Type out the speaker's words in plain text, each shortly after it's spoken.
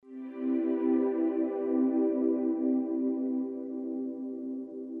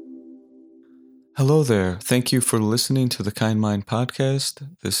Hello there. Thank you for listening to the Kind Mind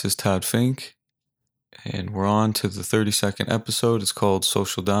podcast. This is Todd Fink, and we're on to the 32nd episode. It's called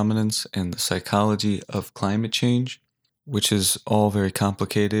Social Dominance and the Psychology of Climate Change, which is all very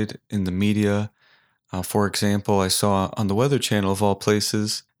complicated in the media. For example, I saw on the Weather Channel, of all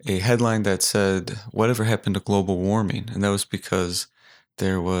places, a headline that said, "Whatever happened to global warming?" And that was because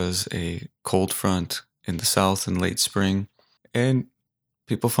there was a cold front in the south in late spring. And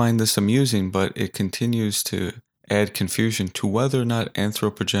people find this amusing, but it continues to add confusion to whether or not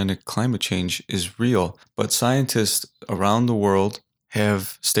anthropogenic climate change is real. But scientists around the world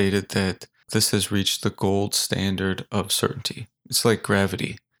have stated that this has reached the gold standard of certainty. It's like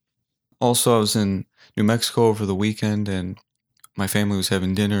gravity. Also, I was in New Mexico over the weekend and my family was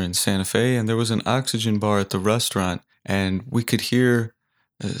having dinner in Santa Fe, and there was an oxygen bar at the restaurant, and we could hear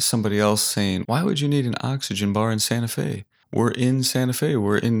somebody else saying, "Why would you need an oxygen bar in Santa Fe? We're in Santa Fe,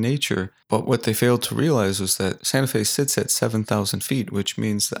 we're in nature." But what they failed to realize was that Santa Fe sits at 7,000 feet, which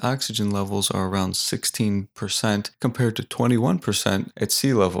means the oxygen levels are around 16% compared to 21% at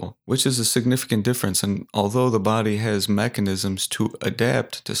sea level, which is a significant difference. And although the body has mechanisms to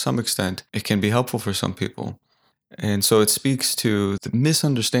adapt to some extent, it can be helpful for some people. And so it speaks to the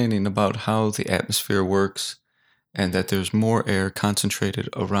misunderstanding about how the atmosphere works and that there's more air concentrated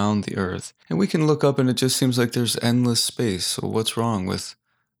around the Earth. And we can look up and it just seems like there's endless space. So what's wrong with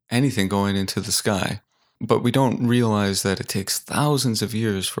anything going into the sky? But we don't realize that it takes thousands of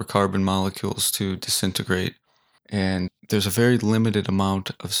years for carbon molecules to disintegrate. And there's a very limited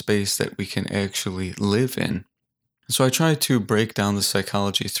amount of space that we can actually live in. So I try to break down the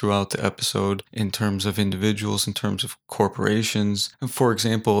psychology throughout the episode in terms of individuals, in terms of corporations. And for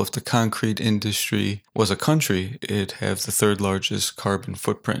example, if the concrete industry was a country, it'd have the third largest carbon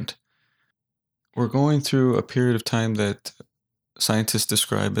footprint. We're going through a period of time that scientists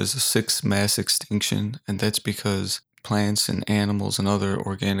describe as a sixth mass extinction, and that's because plants and animals and other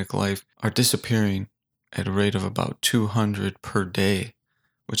organic life are disappearing at a rate of about 200 per day,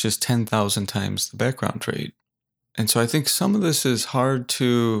 which is 10,000 times the background rate. And so I think some of this is hard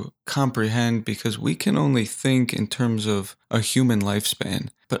to comprehend because we can only think in terms of a human lifespan.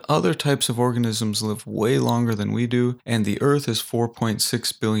 But other types of organisms live way longer than we do, and the Earth is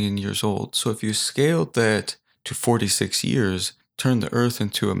 4.6 billion years old. So if you scaled that to 46 years, turn the Earth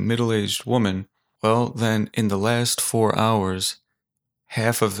into a middle-aged woman, well, then in the last 4 hours,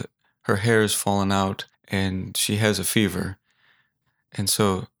 half of her hair has fallen out and she has a fever. And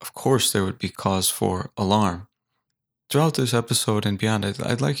so, of course, there would be cause for alarm. Throughout this episode and beyond,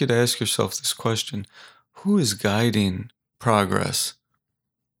 I'd like you to ask yourself this question: who is guiding progress?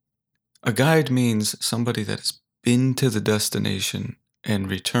 A guide means somebody that has been to the destination and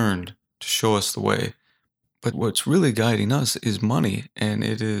returned to show us the way. But what's really guiding us is money, and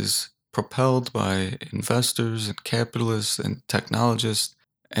it is propelled by investors and capitalists and technologists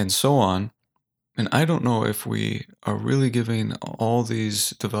and so on. And I don't know if we are really giving all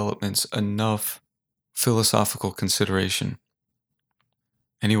these developments enough philosophical consideration.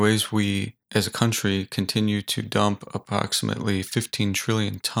 Anyways, we as a country continue to dump approximately 15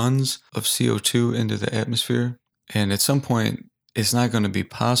 trillion tons of CO2 into the atmosphere. And at some point, it's not going to be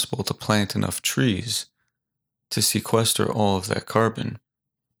possible to plant enough trees to sequester all of that carbon.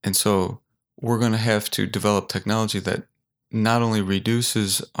 And so we're going to have to develop technology that not only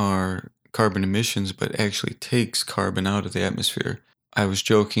reduces our carbon emissions, but actually takes carbon out of the atmosphere. I was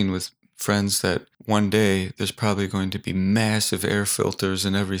joking with friends that one day there's probably going to be massive air filters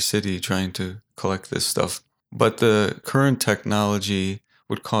in every city trying to collect this stuff. But the current technology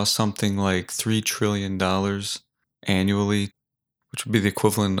would cost something like $3 trillion annually, which would be the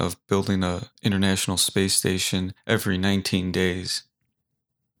equivalent of building an international space station every 19 days.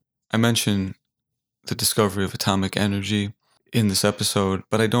 I mentioned the discovery of atomic energy in this episode,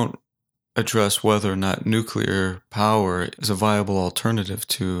 but I don't address whether or not nuclear power is a viable alternative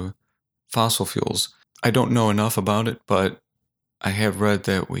to fossil fuels. I don't know enough about it, but I have read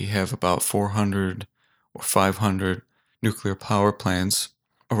that we have about 400 or 500 nuclear power plants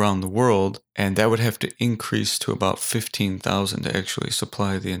around the world, and that would have to increase to about 15,000 to actually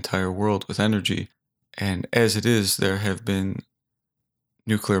supply the entire world with energy. And as it is, there have been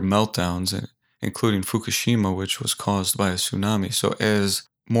nuclear meltdowns, including Fukushima, which was caused by a tsunami. So as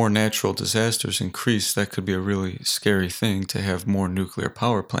more natural disasters increase, that could be a really scary thing to have more nuclear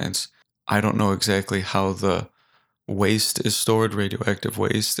power plants. I don't know exactly how the waste is stored, radioactive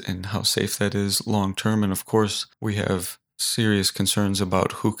waste, and how safe that is long term. And of course, we have serious concerns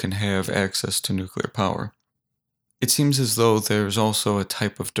about who can have access to nuclear power. It seems as though there's also a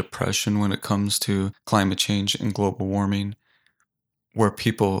type of depression when it comes to climate change and global warming. where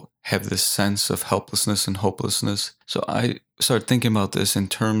people have this sense of helplessness and hopelessness. So I started thinking about this in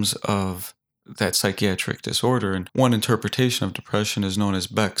terms of that psychiatric disorder. And one interpretation of depression is known as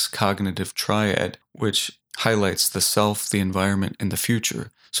Beck's cognitive triad, which highlights the self, the environment, and the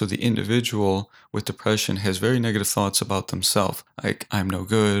future. So the individual with depression has very negative thoughts about themselves, like I'm no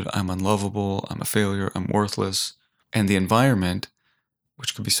good, I'm unlovable, I'm a failure, I'm worthless. And the environment,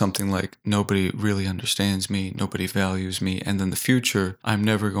 which could be something like nobody really understands me, nobody values me, and then the future, I'm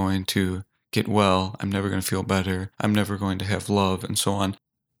never going to get well, I'm never going to feel better, I'm never going to have love, and so on.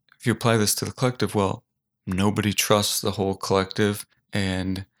 If you apply this to the collective, well, nobody trusts the whole collective,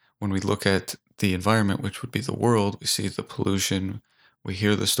 and when we look at the environment, which would be the world, we see the pollution, we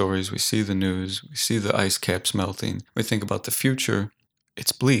hear the stories, we see the news, we see the ice caps melting. We think about the future,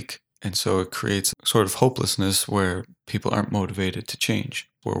 it's bleak. And so it creates sort of hopelessness where people aren't motivated to change,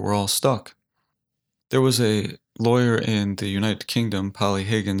 where we're all stuck. There was a lawyer in the United Kingdom, Polly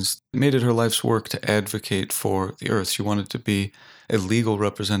Higgins, made it her life's work to advocate for the earth. She wanted to be a legal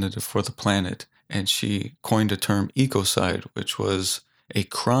representative for the planet, and she coined a term ecocide, which was a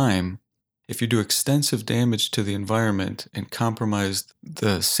crime if you do extensive damage to the environment and compromise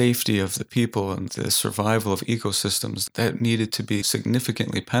the safety of the people and the survival of ecosystems. That needed to be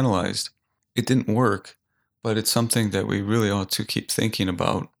significantly penalized. It didn't work, but it's something that we really ought to keep thinking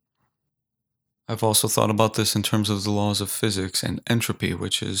about. I've also thought about this in terms of the laws of physics and entropy,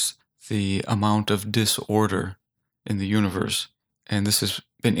 which is the amount of disorder in the universe. And this has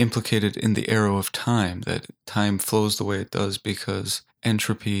been implicated in the arrow of time, that time flows the way it does because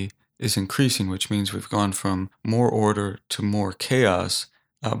entropy is increasing, which means we've gone from more order to more chaos.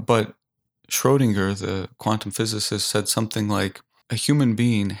 But Schrodinger, the quantum physicist, said something like a human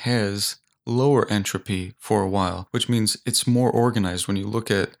being has lower entropy for a while, which means it's more organized. When you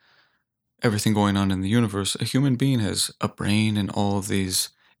look at everything going on in the universe, a human being has a brain and all of these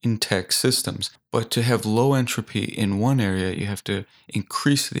intact systems. But to have low entropy in one area, you have to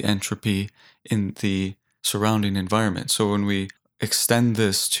increase the entropy in the surrounding environment. So when we extend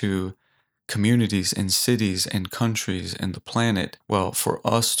this to communities and cities and countries and the planet, well, for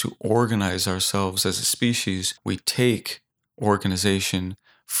us to organize ourselves as a species, we take organization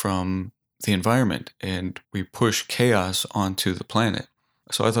from the environment and we push chaos onto the planet.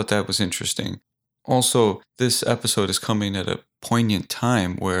 So I thought that was interesting. Also, this episode is coming at a poignant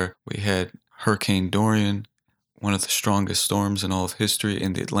time where we had Hurricane Dorian, one of the strongest storms in all of history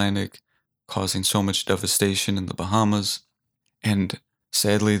in the Atlantic, causing so much devastation in the Bahamas. And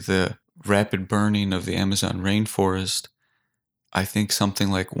sadly, the rapid burning of the Amazon rainforest. I think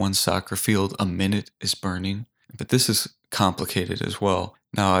something like one soccer field a minute is burning. But this is complicated as well.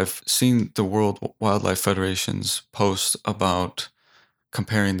 Now, I've seen the World Wildlife Federation's post about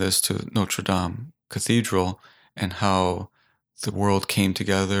comparing this to Notre Dame Cathedral and how the world came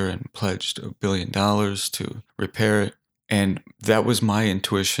together and pledged $1 billion to repair it. And that was my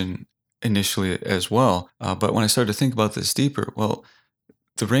intuition initially as well. But when I started to think about this deeper, well,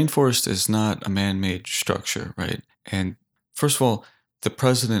 the rainforest is not a man-made structure, right? And first of all, the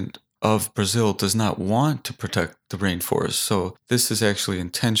president of Brazil does not want to protect the rainforest. So this is actually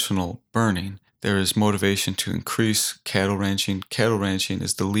intentional burning. There is motivation to increase cattle ranching. Cattle ranching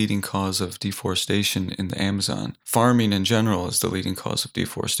is the leading cause of deforestation in the Amazon. Farming in general is the leading cause of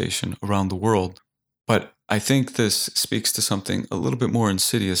deforestation around the world. But I think this speaks to something a little bit more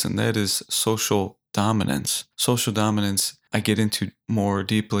insidious, and that is social dominance. Social dominance I get into more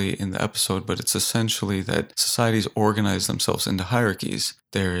deeply in the episode, but it's essentially that societies organize themselves into hierarchies.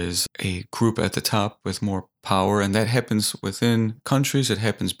 There is a group at the top with more power, and that happens within countries, it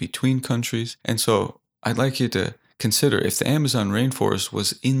happens between countries. And so I'd like you to consider if the Amazon rainforest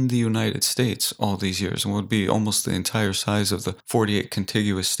was in the United States all these years, and would be almost the entire size of the 48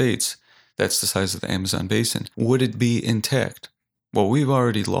 contiguous states, that's the size of the Amazon basin, would it be intact? Well, we've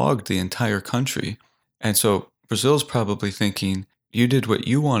already logged the entire country, and so Brazil's probably thinking, you did what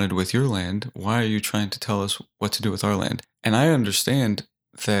you wanted with your land. Why are you trying to tell us what to do with our land? And I understand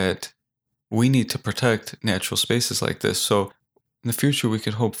that we need to protect natural spaces like this. So in the future, we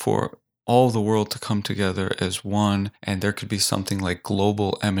could hope for all the world to come together as one, and there could be something like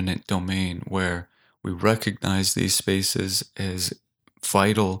global eminent domain where we recognize these spaces as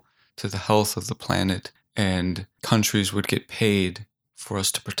vital to the health of the planet, and countries would get paid for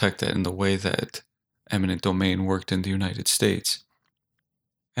us to protect that in the way that eminent domain worked in the United States.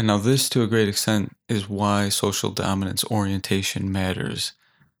 And now this, to a great extent, is why social dominance orientation matters.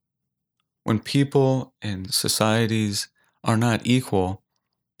 When people and societies are not equal,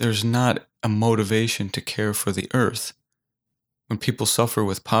 there's not a motivation to care for the earth. When people suffer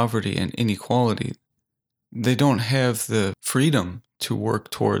with poverty and inequality, they don't have the freedom to work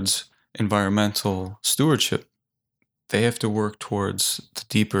towards environmental stewardship, they have to work towards the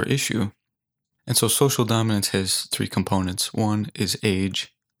deeper issue. And so social dominance has three components. One is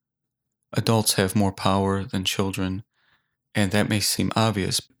age. Adults have more power than children, and that may seem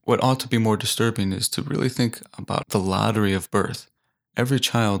obvious. What ought to be more disturbing is to really think about the lottery of birth. Every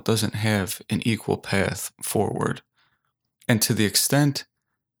child doesn't have an equal path forward. And to the extent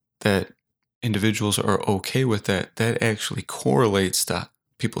that individuals are okay with that, that actually correlates to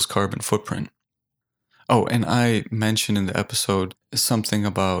people's carbon footprint. Oh, and I mentioned in the episode something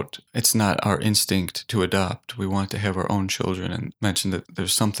about it's not our instinct to adopt. We want to have our own children, and mentioned that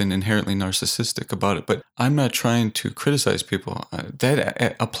there's something inherently narcissistic about it. But I'm not trying to criticize people.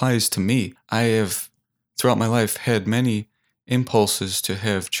 That applies to me. I have, throughout my life, had many impulses to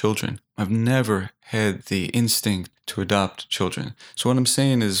have children. I've never had the instinct to adopt children. So what I'm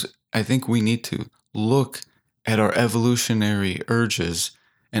saying is, I think we need to look at our evolutionary urges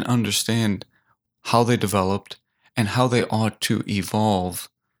and understand how they developed and how they ought to evolve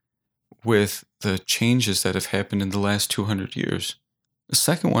with the changes that have happened in the last 200 years. The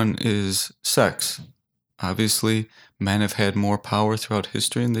second one is sex. Obviously, men have had more power throughout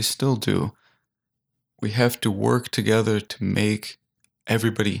history, and they still do. We have to work together to make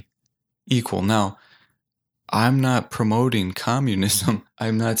everybody equal. Now, I'm not promoting communism.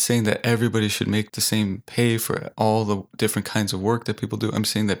 I'm not saying that everybody should make the same pay for all the different kinds of work that people do. I'm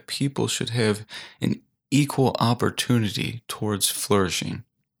saying that people should have an equal opportunity towards flourishing.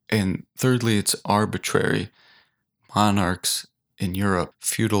 And thirdly, it's arbitrary. Monarchs in Europe,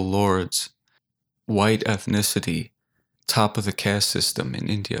 feudal lords, white ethnicity, top of the caste system in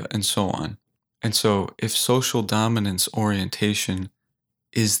India, and so on. And so if social dominance orientation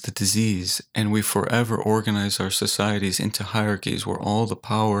is the disease, and we forever organize our societies into hierarchies where all the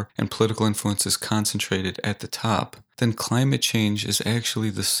power and political influence is concentrated at the top, then climate change is actually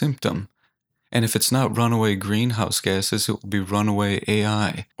the symptom. And if it's not runaway greenhouse gases, it will be runaway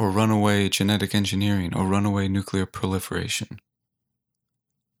AI, or runaway genetic engineering, or runaway nuclear proliferation.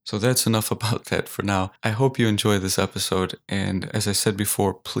 So that's enough about that for now. I hope you enjoy this episode, and as I said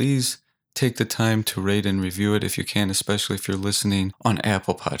before, please take the time to rate and review it if you can, especially if you're listening on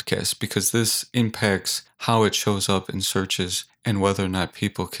Apple Podcasts, because this impacts how it shows up in searches and whether or not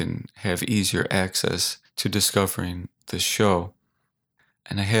people can have easier access to discovering this show.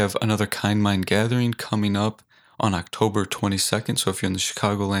 And I have another Kind Mind gathering coming up on October 22nd, so if you're in the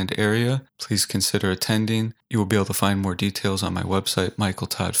Chicagoland area, please consider attending. You will be able to find more details on my website,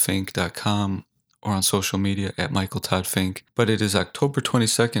 michaeltoddfink.com, or on social media at Michael Todd Fink. But it is October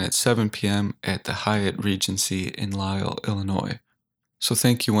 22nd at 7 p.m. at the Hyatt Regency in Lisle, Illinois. So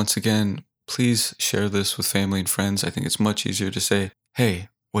thank you once again. Please share this with family and friends. I think it's much easier to say, hey,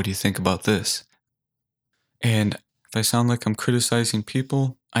 what do you think about this? And if I sound like I'm criticizing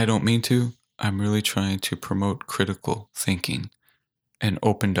people, I don't mean to. I'm really trying to promote critical thinking and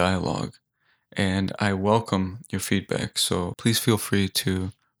open dialogue. And I welcome your feedback. So please feel free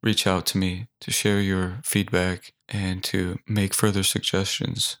to reach out to me to share your feedback and to make further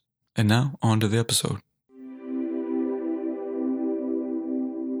suggestions. And now, on to the episode.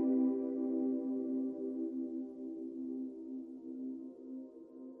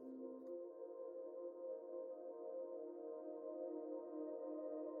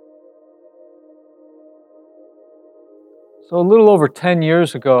 So a little over 10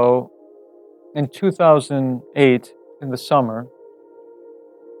 years ago, in 2008, in the summer,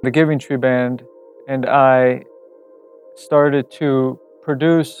 the Giving Tree Band and I started to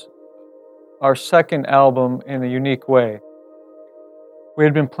produce our second album in a unique way. We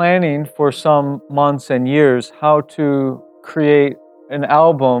had been planning for some months and years how to create an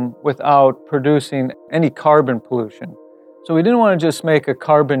album without producing any carbon pollution. So we didn't want to just make a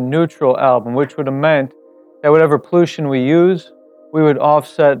carbon neutral album, which would have meant that whatever pollution we use, we would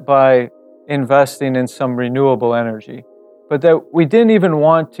offset by investing in some renewable energy. But that we didn't even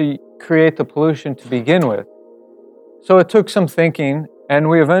want to create the pollution to begin with. So it took some thinking, and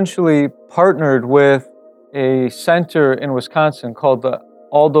we eventually partnered with a center in Wisconsin called the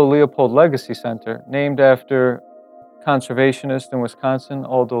Aldo Leopold Legacy Center, named after conservationist in Wisconsin,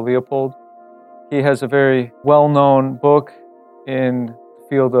 Aldo Leopold. He has a very well-known book in the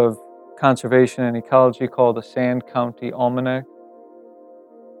field of conservation and ecology called the Sand County Almanac.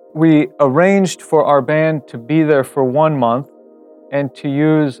 We arranged for our band to be there for 1 month and to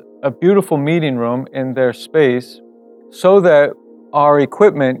use a beautiful meeting room in their space so that our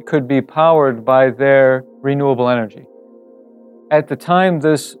equipment could be powered by their renewable energy. At the time,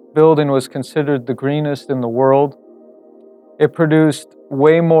 this building was considered the greenest in the world. It produced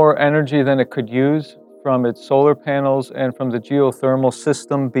way more energy than it could use from its solar panels and from the geothermal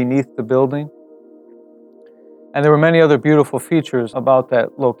system beneath the building. And there were many other beautiful features about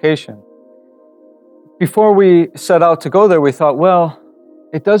that location. Before we set out to go there, we thought, well,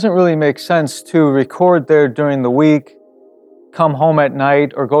 it doesn't really make sense to record there during the week, come home at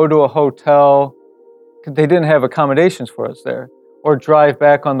night, or go to a hotel. They didn't have accommodations for us there, or drive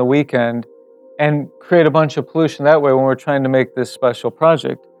back on the weekend and create a bunch of pollution that way when we're trying to make this special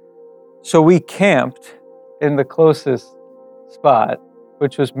project. So we camped in the closest spot,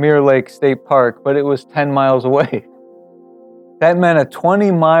 which was Mirror Lake State Park, but it was 10 miles away. That meant a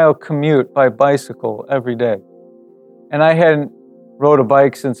 20-mile commute by bicycle every day. And I hadn't rode a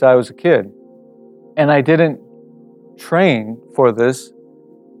bike since I was a kid. And I didn't train for this.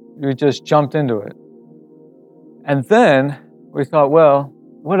 We just jumped into it. And then we thought, well,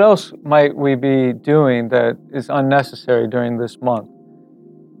 what else might we be doing that is unnecessary during this month?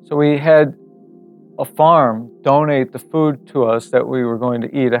 So we had a farm donate the food to us that we were going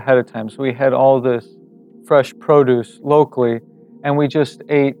to eat ahead of time. So we had all this fresh produce locally, and we just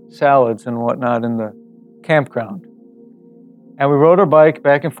ate salads and whatnot in the campground. And we rode our bike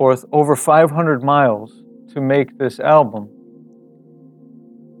back and forth over 500 miles to make this album.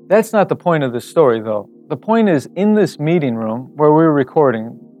 That's not the point of this story, though. The point is, in this meeting room where we were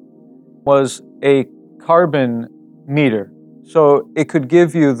recording was a carbon meter. So it could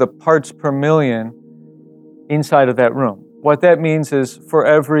give you the parts per million inside of that room. What that means is for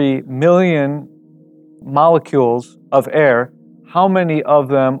every million molecules of air, how many of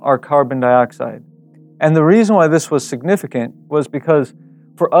them are carbon dioxide? And the reason why this was significant was because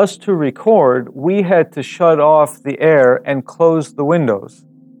for us to record, we had to shut off the air and close the windows.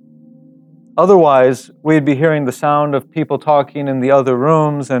 Otherwise, we'd be hearing the sound of people talking in the other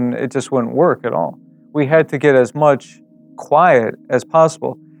rooms, and it just wouldn't work at all. We had to get as much quiet as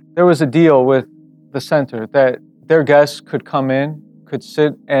possible. There was a deal with the center that their guests could come in, could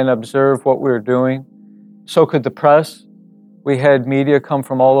sit and observe what we were doing. So could the press. We had media come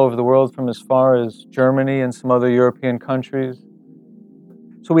from all over the world, from as far as Germany and some other European countries.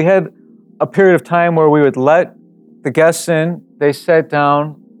 So we had a period of time where we would let the guests in, they sat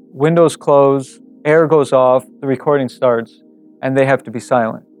down, windows close, air goes off, the recording starts, and they have to be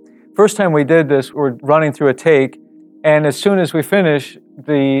silent. First time we did this, we're running through a take, and as soon as we finish,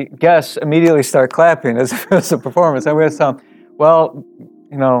 the guests immediately start clapping as if it was a performance. And we had some, well,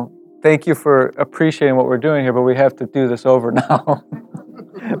 thank you for appreciating what we're doing here, but we have to do this over now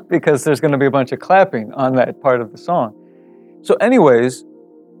because there's going to be a bunch of clapping on that part of the song. So anyways,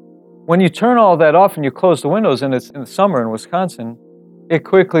 when you turn all that off and you close the windows, and it's in the summer in Wisconsin, it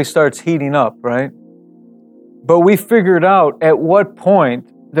quickly starts heating up, right? But we figured out at what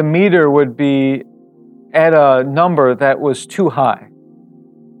point the meter would be at a number that was too high.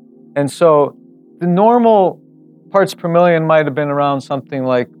 And so the normal parts per million might have been around something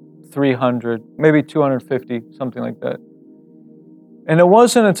like 300, maybe 250, something like that. And it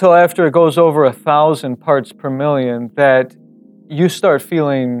wasn't until after it goes over 1,000 parts per million that you start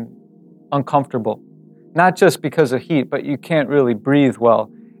feeling uncomfortable. Not just because of heat, but you can't really breathe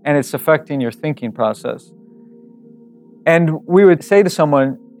well, and it's affecting your thinking process. And we would say to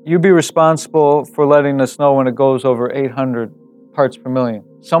someone, you be responsible for letting us know when it goes over 800 parts per million,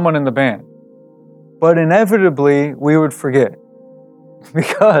 someone in the band. But inevitably, we would forget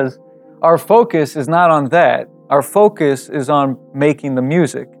because our focus is not on that. Our focus is on making the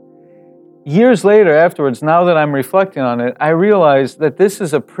music. Years later, afterwards, now that I'm reflecting on it, I realize that this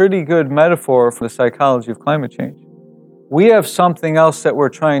is a pretty good metaphor for the psychology of climate change. We have something else that we're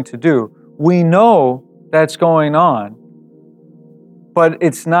trying to do. We know that's going on, but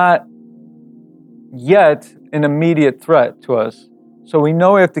it's not yet an immediate threat to us. So we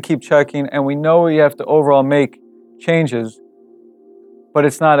know we have to keep checking, and we know we have to overall make changes, but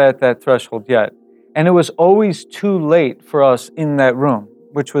it's not at that threshold yet. And it was always too late for us in that room,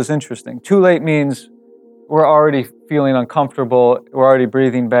 which was interesting. Too late means we're already feeling uncomfortable, we're already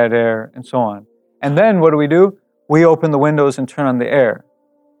breathing bad air, and so on. And then what do? We open the windows and turn on the air.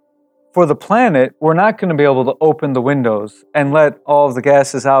 For the planet, we're not going to be able to open the windows and let all of the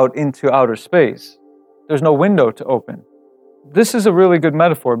gases out into outer space. There's no window to open. This is a really good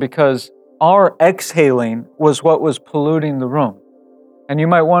metaphor because our exhaling was what was polluting the room. And you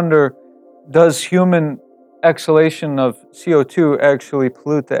might wonder, does human exhalation of CO2 actually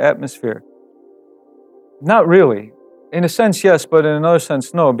pollute the atmosphere? Not really. In a sense, yes, but in another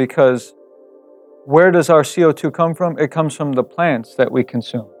sense, no, because where does our CO2 come from? It comes from the plants that we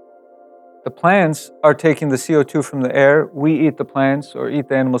consume. The plants are taking the CO2 from the air. We eat the plants or eat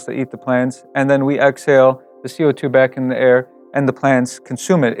the animals that eat the plants, and then we exhale the CO2 back in the air, and the plants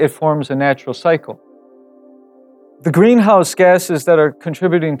consume it. It forms a natural cycle. The greenhouse gases that are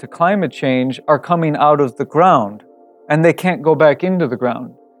contributing to climate change are coming out of the ground, and they can't go back into the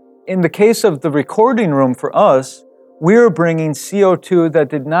ground. In the case of the recording room for us, we're bringing CO2 that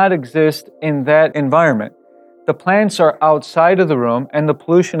did not exist in that environment. The plants are outside of the room, and the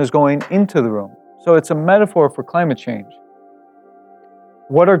pollution is going into the room. So it's a metaphor for climate change.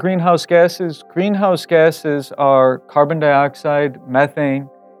 What are greenhouse gases? Greenhouse gases are carbon dioxide, methane,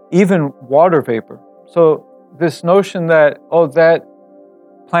 even water vapor. So this notion that, that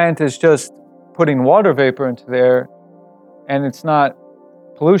plant is just putting water vapor into the air and it's not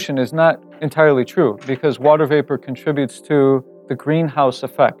pollution is not entirely true, because water vapor contributes to the greenhouse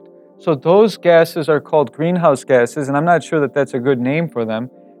effect. So those gases are called greenhouse gases, and I'm not sure that that's a good name for them,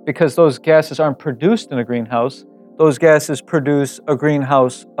 because those gases aren't produced in a greenhouse. Those gases produce a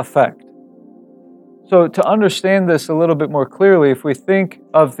greenhouse effect. So to understand this a little bit more clearly, if we think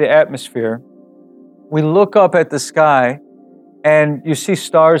of the atmosphere, we look up at the sky and you see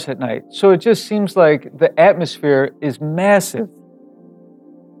stars at night. So it just seems like the atmosphere is massive.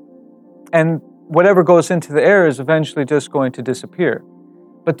 And whatever goes into the air is eventually just going to disappear.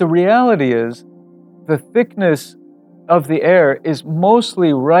 But the reality is, the thickness of the air is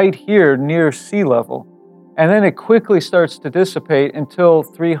mostly right here near sea level. And then it quickly starts to dissipate until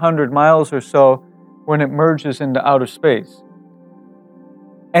 300 miles or so when it merges into outer space.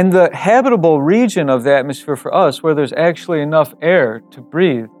 And the habitable region of the atmosphere for us, where there's actually enough air to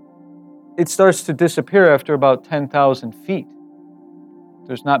breathe, it starts to disappear after about 10,000 feet.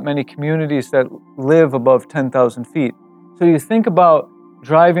 There's not many communities that live above 10,000 feet. So you think about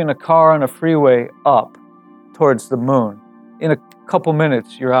driving a car on a freeway up towards the moon. In a couple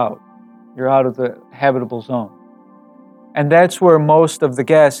minutes, you're out. You're out of the habitable zone. And that's where most of the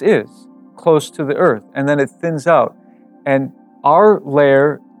gas is, close to the Earth. And then it thins out. And our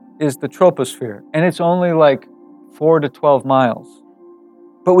layer is the troposphere, and it's only like 4 to 12 miles,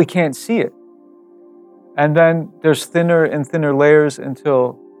 but we can't see it. And then there's thinner and thinner layers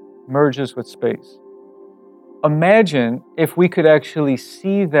until it merges with space. Imagine if we could actually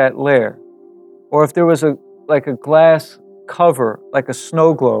see that layer, or if there was a glass cover, like a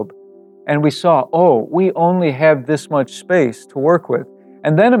snow globe, and we saw, we only have this much space to work with.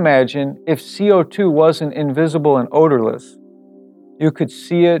 And then imagine if CO2 wasn't invisible and odorless. You could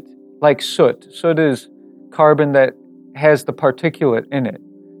see it like soot. Soot is carbon that has the particulate in it.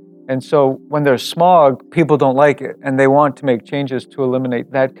 And so when there's smog, people don't like it, and they want to make changes to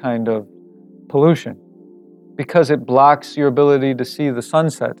eliminate that kind of pollution because it blocks your ability to see the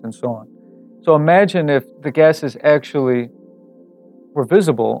sunset and so on. So imagine if the gases actually were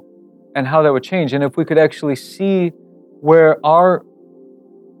visible and how that would change. And if we could actually see where our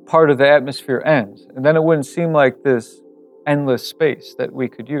part of the atmosphere ends, and then it wouldn't seem like this endless space that we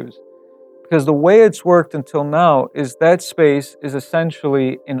could use. Because the way it's worked until now is that space is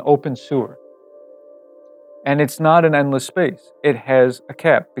essentially an open sewer. And it's not an endless space. It has a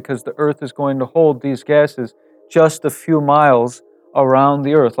cap, because the Earth is going to hold these gases just a few miles around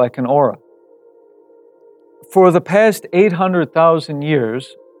the Earth, like an aura. For the past 800,000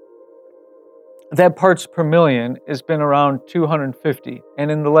 years, that parts per million has been around 250.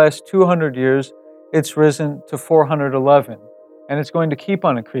 And in the last 200 years, it's risen to 411. And it's going to keep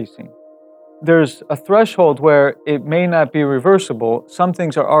on increasing. There's a threshold where it may not be reversible. Some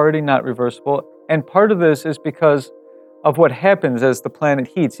things are already not reversible. And part of this is because of what happens as the planet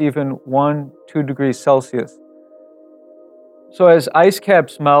heats, even 1-2 degrees Celsius. So as ice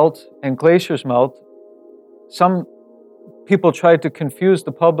caps melt and glaciers melt, some people tried to confuse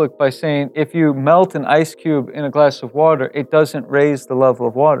the public by saying if you melt an ice cube in a glass of water, it doesn't raise the level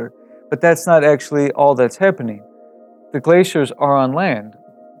of water. But that's not actually all that's happening. The glaciers are on land.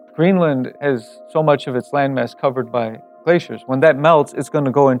 Greenland has so much of its landmass covered by glaciers. When that melts, it's going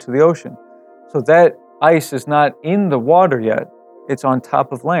to go into the ocean. So that ice is not in the water yet. It's on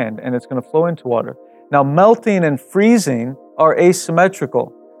top of land, and it's going to flow into water. Now, melting and freezing are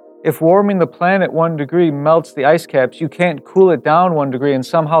asymmetrical. If warming the planet 1 degree melts the ice caps, you can't cool it down 1 degree, and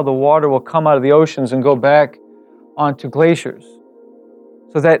somehow the water will come out of the oceans and go back onto glaciers.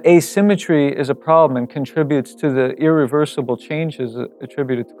 So that asymmetry is a problem and contributes to the irreversible changes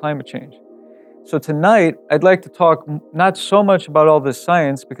attributed to climate change. So tonight, I'd like to talk not so much about all this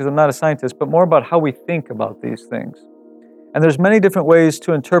science, because I'm not a scientist, but more about how we think about these things. And there's many different ways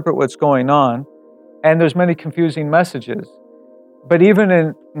to interpret what's going on, and there's many confusing messages. But even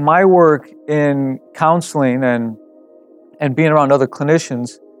in my work in counseling and being around other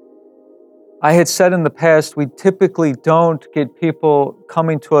clinicians, I had said in the past, we typically don't get people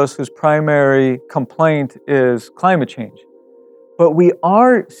coming to us whose primary complaint is climate change. But we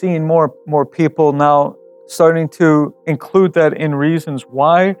are seeing more people now starting to include that in reasons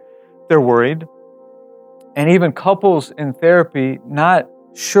why they're worried, and even couples in therapy not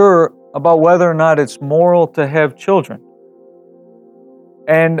sure about whether or not it's moral to have children.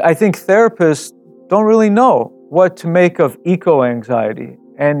 And I think therapists don't really know what to make of eco-anxiety,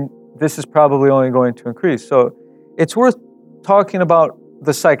 and this is probably only going to increase. So it's worth talking about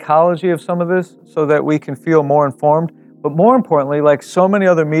the psychology of some of this so that we can feel more informed. But more importantly, like so many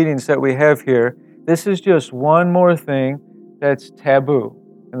other meetings that we have here, this is just one more thing that's taboo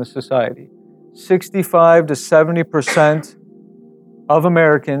in the society. 65 to 70% of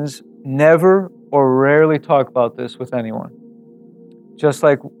Americans never or rarely talk about this with anyone. Just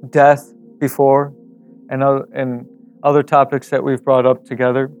like death before and other topics that we've brought up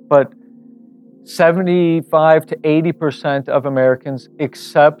together. But 75 to 80% of Americans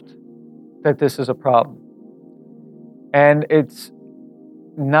accept that this is a problem. And it's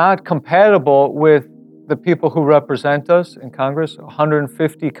not compatible with the people who represent us in Congress.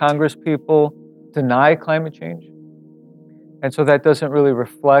 150 Congress people deny climate change. And so that doesn't really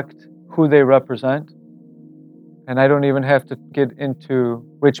reflect who they represent. And I don't even have to get into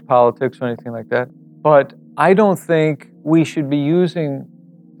which politics or anything like that. But I don't think we should be using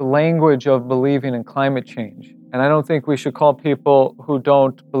the language of believing in climate change. And I don't think we should call people who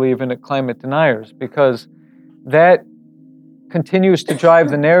don't believe in it climate deniers, because that continues to drive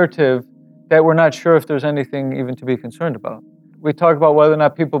the narrative that we're not sure if there's anything even to be concerned about. We talk about whether or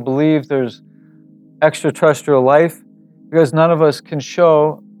not people believe there's extraterrestrial life, because none of us can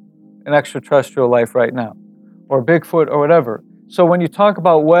show an extraterrestrial life right now, or Bigfoot or whatever. So when you talk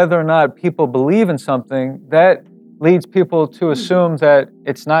about whether or not people believe in something, that leads people to assume that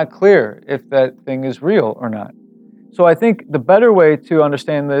it's not clear if that thing is real or not. So I think the better way to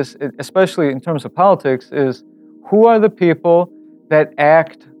understand this, especially in terms of politics, is who are the people that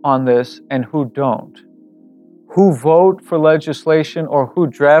act on this and who don't? Who vote for legislation or who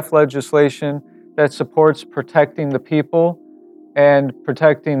draft legislation that supports protecting the people and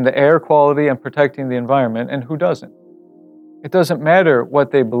protecting the air quality and protecting the environment, and who doesn't? It doesn't matter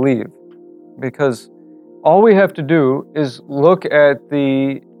what they believe, because all we have to do is look at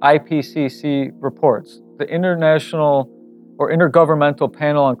the IPCC reports. The International or Intergovernmental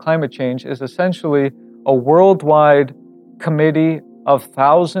Panel on Climate Change is essentially a worldwide committee of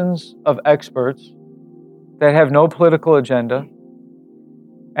thousands of experts that have no political agenda,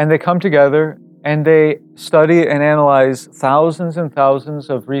 and they come together and they study and analyze thousands and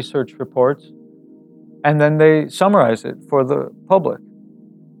thousands of research reports, and then they summarize it for the public.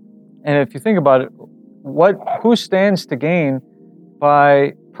 And if you think about it, who stands to gain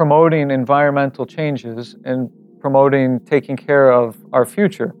by promoting environmental changes and promoting taking care of our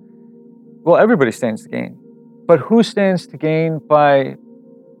future? Well, everybody stands to gain. But who stands to gain by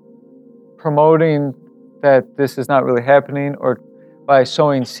promoting that this is not really happening, or by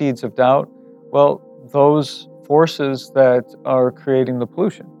sowing seeds of doubt? Well, those forces that are creating the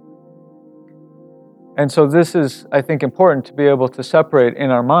pollution. And so this is, I think, important to be able to separate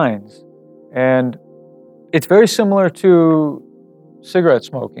in our minds. And it's very similar to cigarette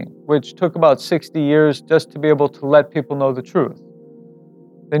smoking, which took about 60 years just to be able to let people know the truth.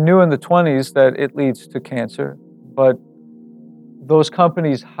 They knew in the 20s that it leads to cancer, but those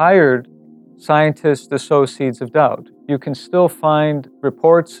companies hired scientists to sow seeds of doubt. You can still find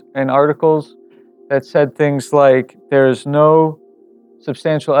reports and articles that said things like, there's no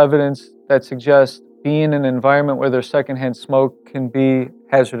substantial evidence that suggests being in an environment where there's secondhand smoke can be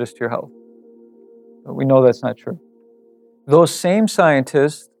hazardous to your health. But we know that's not true. Those same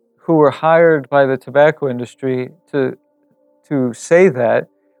scientists who were hired by the tobacco industry to say that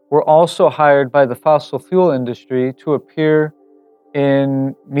were also hired by the fossil fuel industry to appear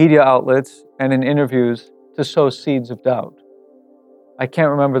in media outlets and in interviews to sow seeds of doubt. I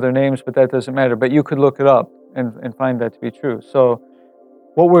can't remember their names, but that doesn't matter. But you could look it up and find that to be true. So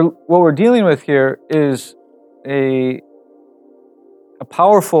what we're dealing with here is a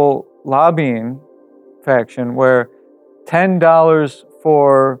powerful lobbying faction where $10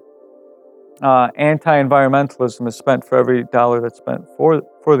 for anti-environmentalism is spent for every dollar that's spent for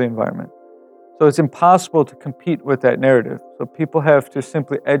the environment. So it's impossible to compete with that narrative. So people have to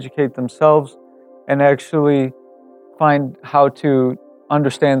simply educate themselves and actually find how to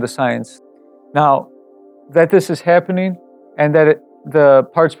understand the science. Now, that this is happening and that the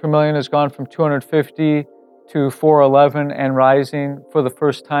parts per million has gone from 250 to 411 and rising for the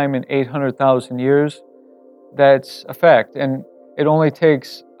first time in 800,000 years, that's a fact. And it only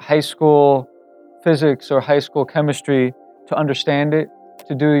takes high school physics or high school chemistry to understand it,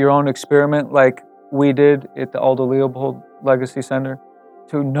 to do your own experiment like we did at the Aldo Leopold Legacy Center,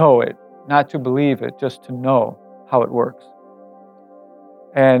 to know it. not to believe it, just to know how it works.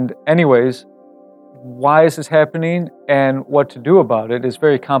 And anyways, why is this happening and what to do about it is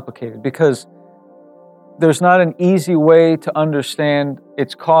very complicated, because there's not an easy way to understand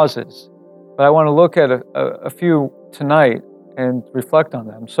its causes. But I want to look at a few tonight and reflect on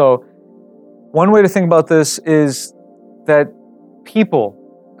them. So one way to think about this is that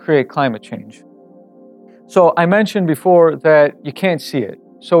people create climate change. So I mentioned before that you can't see it.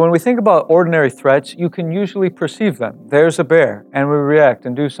 So when we think about ordinary threats, you can usually perceive them. There's a bear, and we react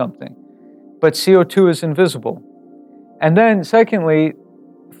and do something. But CO2 is invisible. And then secondly,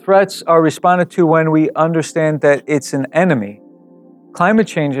 threats are responded to when we understand that it's an enemy. Climate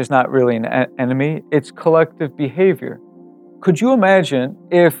change is not really an enemy, it's collective behavior. Could you imagine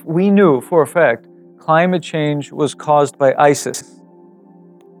if we knew for a fact climate change was caused by ISIS?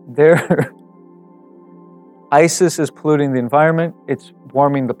 ISIS is polluting the environment, it's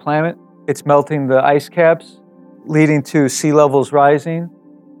warming the planet, it's melting the ice caps, leading to sea levels rising,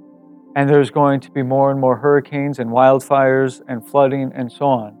 and there's going to be more and more hurricanes and wildfires and flooding and so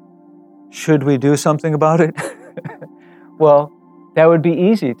on. Should we do something about it? Well, that would be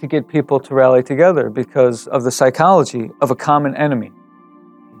easy to get people to rally together because of the psychology of a common enemy.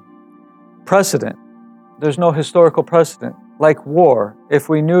 Precedent. There's no historical precedent. Like war, if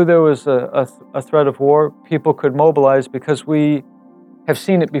we knew there was a threat of war, people could mobilize because we have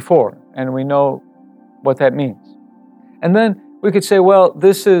seen it before and we know what that means. And then we could say, well,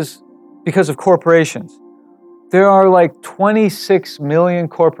 this is because of corporations. There are like 26 million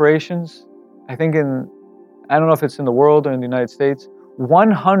corporations, I don't know if it's in the world or in the United States.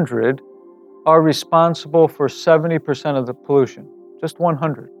 100 are responsible for 70% of the pollution, just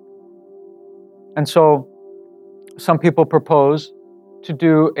 100. And so some people propose to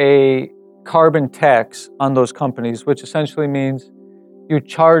do a carbon tax on those companies, which essentially means you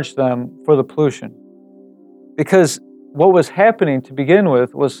charge them for the pollution. Because what was happening to begin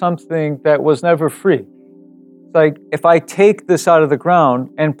with was something that was never free. It's like, if I take this out of the ground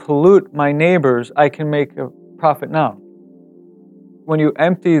and pollute my neighbors, I can make a profit now. When you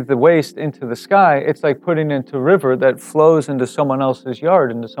empty the waste into the sky, it's like putting it into a river that flows into someone else's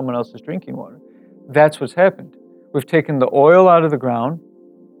yard, into someone else's drinking water. That's what's happened. We've taken the oil out of the ground,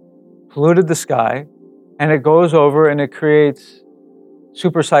 polluted the sky, and it goes over and it creates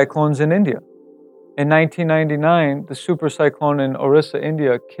super cyclones in India. In 1999, the super cyclone in Orissa,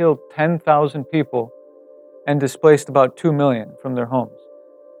 India, killed 10,000 people and displaced about 2 million from their homes.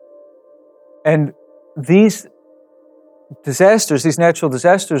 And these disasters, these natural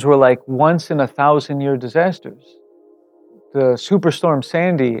disasters, were like once in 1,000-year disasters. The Superstorm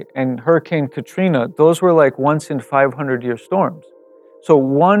Sandy and Hurricane Katrina, those were like once in 500-year storms. So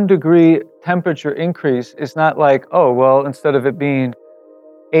 1 degree temperature increase is not like, oh, well, instead of it being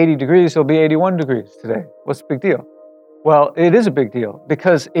 80 degrees, it'll be 81 degrees today. What's the big deal? Well, it is a big deal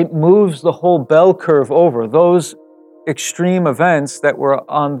because it moves the whole bell curve over. Those extreme events that were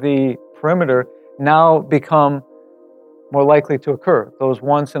on the perimeter now become more likely to occur. Those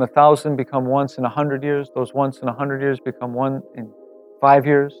once in 1,000 become once in 100 years. Those once in 100 years become 1 in 5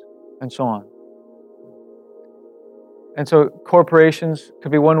 years, and so on. And so corporations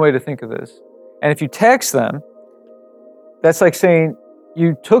could be one way to think of this. And if you tax them, that's like saying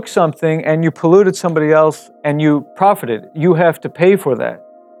you took something and you polluted somebody else and you profited. You have to pay for that.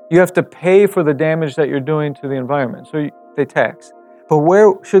 You have to pay for the damage that you're doing to the environment. So they tax. But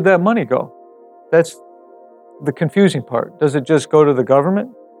where should that money go? That's the confusing part. Does it just go to the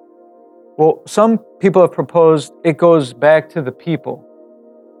government? Well, some people have proposed it goes back to the people.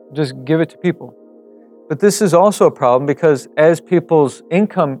 Just give it to people. But this is also a problem because as people's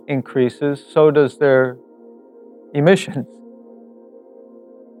income increases, so does their emissions.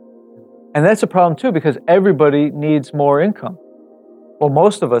 And that's a problem too because everybody needs more income. Well,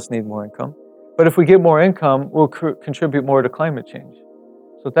 most of us need more income. But if we get more income, we'll contribute more to climate change.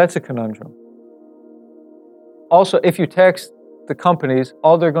 So that's a conundrum. Also, if you tax the companies,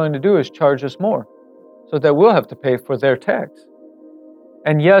 all they're going to do is charge us more. So that we'll have to pay for their tax.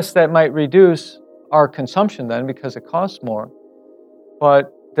 And yes, that might reduce our consumption then because it costs more.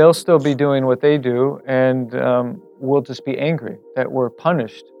 But they'll still be doing what they do, and we'll just be angry that we're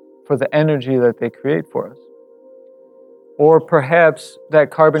punished for the energy that they create for us. Or perhaps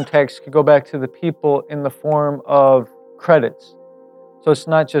that carbon tax could go back to the people in the form of credits. So it's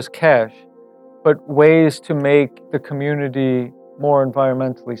not just cash, but ways to make the community more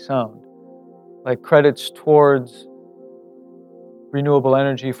environmentally sound, like credits towards renewable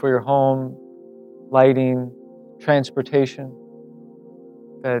energy for your home, lighting, transportation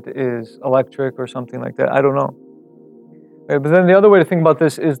that is electric or something like that. I don't know. Okay, but then the other way to think about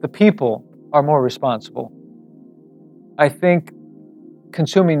this is the people are more responsible. I think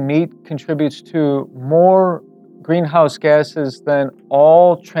consuming meat contributes to more greenhouse gases than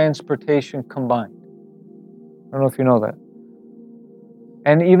all transportation combined. I don't know if you know that.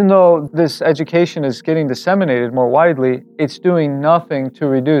 And even though this education is getting disseminated more widely, it's doing nothing to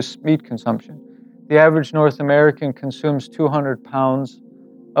reduce meat consumption. The average North American consumes 200 pounds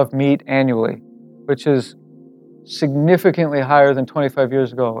of meat annually, which is significantly higher than 25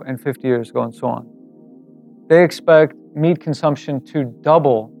 years ago and 50 years ago and so on. They expect meat consumption to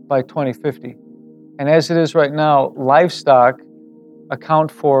double by 2050. And as it is right now, livestock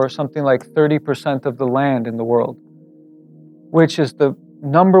account for something like 30% of the land in the world, which is the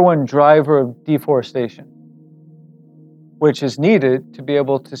number one driver of deforestation, which is needed to be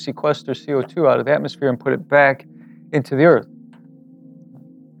able to sequester CO2 out of the atmosphere and put it back into the earth.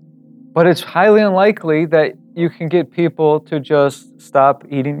 But it's highly unlikely that you can get people to just stop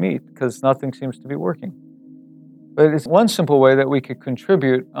eating meat because nothing seems to be working. But it's one simple way that we could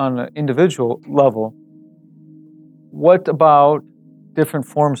contribute on an individual level. What about different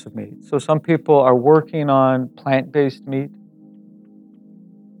forms of meat? So some people are working on plant-based meat.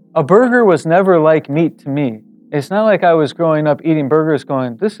 A burger was never like meat to me. It's not like I was growing up eating burgers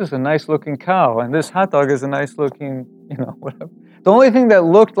going, this is a nice looking cow and this hot dog is a nice looking, whatever. The only thing that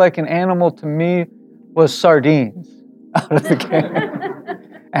looked like an animal to me was sardines out of the can.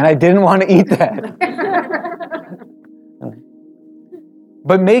 And I didn't want to eat that.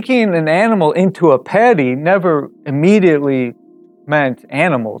 But making an animal into a patty never immediately meant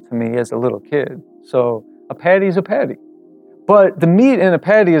animal to me as a little kid. So a patty is a patty. But the meat in a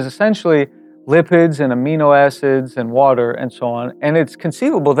patty is essentially lipids and amino acids and water and so on. And it's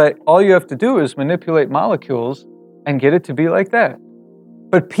conceivable that all you have to do is manipulate molecules and get it to be like that.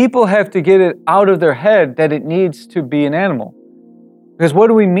 But people have to get it out of their head that it needs to be an animal. Because what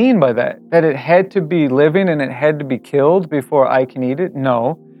do we mean by that? That it had to be living and it had to be killed before I can eat it?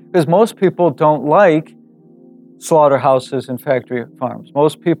 No, because most people don't like slaughterhouses and factory farms.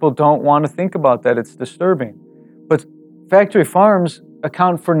 Most people don't want to think about that. It's disturbing. But factory farms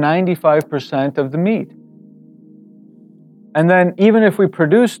account for 95% of the meat. And then even if we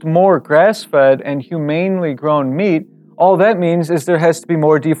produced more grass-fed and humanely grown meat, all that means is there has to be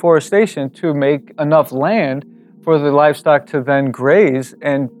more deforestation to make enough land for the livestock to then graze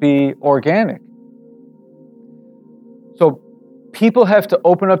and be organic. So people have to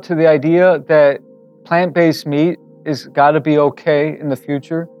open up to the idea that plant-based meat is got to be okay in the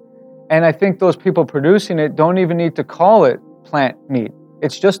future. And I think those people producing it don't even need to call it plant meat.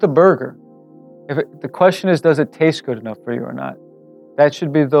 It's just a burger. The question is, does it taste good enough for you or not? That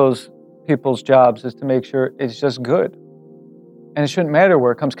should be those people's jobs, is to make sure it's just good. And it shouldn't matter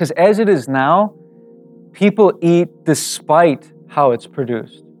where it comes. Because as it is now, people eat despite how it's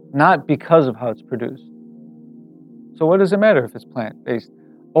produced, not because of how it's produced. So what does it matter if it's plant-based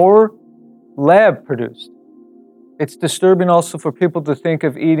or lab-produced? It's disturbing also for people to think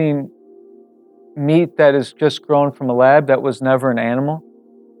of eating meat that is just grown from a lab that was never an animal,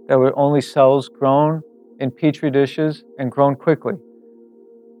 that were only cells grown in petri dishes and grown quickly.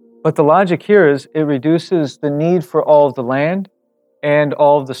 But the logic here is it reduces the need for all of the land and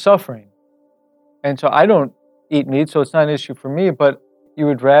all of the suffering. And so I don't eat meat, so it's not an issue for me, but you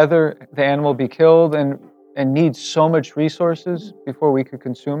would rather the animal be killed and need so much resources before we could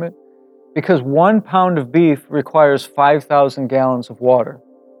consume it? Because 1 pound of beef requires 5,000 gallons of water.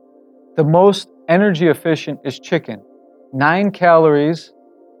 The most energy efficient is chicken. 9 calories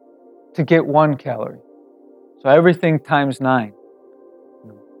to get 1 calorie. So everything times 9.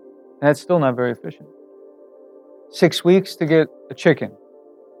 And that's still not very efficient. 6 weeks to get a chicken.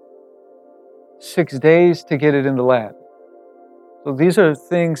 6 days to get it in the lab. So these are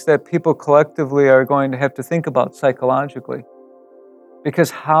things that people collectively are going to have to think about psychologically. Because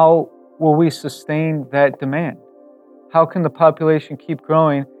how will we sustain that demand? How can the population keep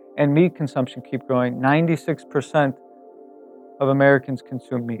growing and meat consumption keep growing? 96% of Americans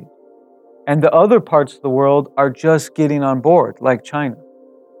consume meat. And the other parts of the world are just getting on board, like China.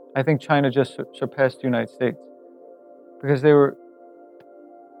 I think China just surpassed the United States because they were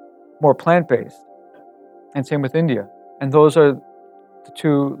more plant-based. And same with India. And those are the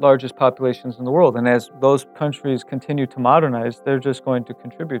 2 largest populations in the world. And as those countries continue to modernize, they're just going to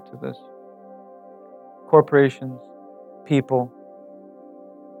contribute to this. Corporations, people.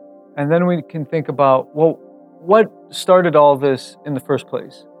 And then we can think about, well, what started all this in the first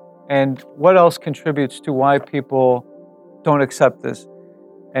place? And what else contributes to why people don't accept this?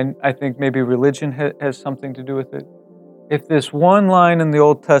 And I think maybe religion has something to do with it. If this one line in the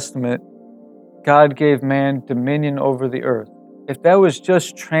Old Testament God gave man dominion over the earth. If that was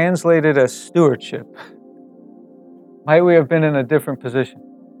just translated as stewardship, might we have been in a different position?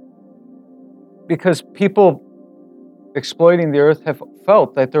 Because people exploiting the earth have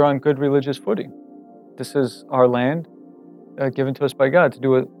felt that they're on good religious footing. This is our land given to us by God to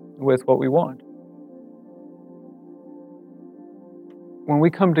do it with what we want. When we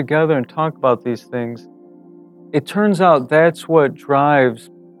come together and talk about these things, it turns out that's what drives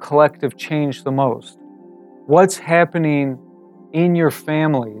collective change the most. What's happening in your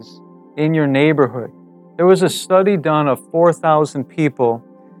families, in your neighborhood? There was a study done of 4,000 people.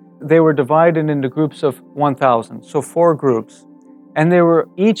 They were divided into groups of 1,000, so 4 groups. And they were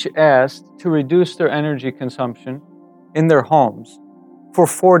each asked to reduce their energy consumption in their homes for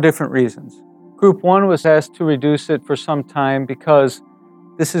 4 different reasons. Group 1 was asked to reduce it for some time because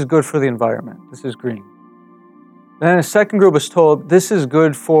this is good for the environment, this is green. Then a second group was told, this is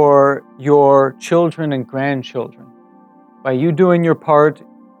good for your children and grandchildren. By you doing your part,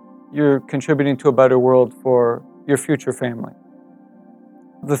 you're contributing to a better world for your future family.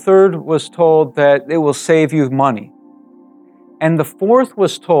 The third was told that it will save you money. And the fourth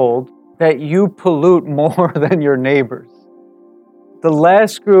was told that you pollute more than your neighbors. The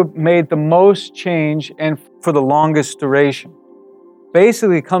last group made the most change and for the longest duration.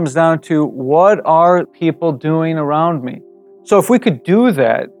 Basically, it comes down to what are people doing around me? So if we could do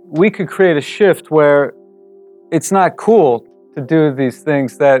that, we could create a shift where it's not cool to do these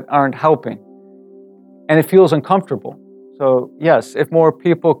things that aren't helping. And it feels uncomfortable. So yes, if more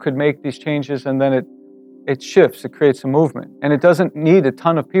people could make these changes and then it shifts, it creates a movement. And it doesn't need a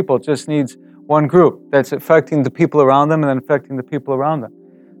ton of people, it just needs one group that's affecting the people around them and then affecting the people around them.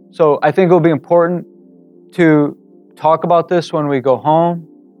 So I think it'll be important to talk about this when we go home,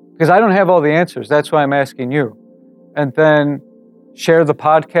 because I don't have all the answers. That's why I'm asking you. And then share the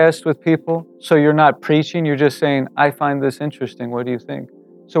podcast with people. So you're not preaching, you're just saying, I find this interesting. What do you think?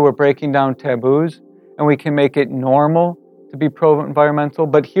 So we're breaking down taboos and we can make it normal to be pro-environmental.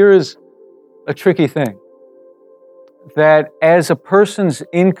 But here is a tricky thing, that as a person's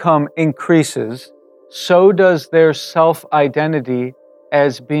income increases, so does their self-identity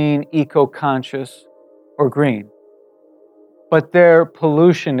as being eco-conscious or green. But their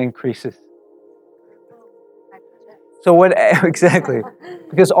pollution increases. So what exactly?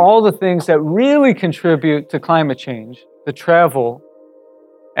 Because all the things that really contribute to climate change, the travel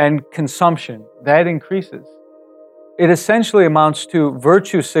and consumption, that increases. It essentially amounts to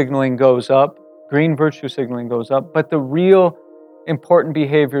virtue signaling goes up, green virtue signaling goes up, but the real important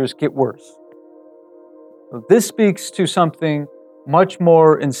behaviors get worse. So this speaks to something much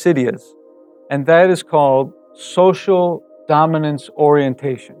more insidious, and that is called social dominance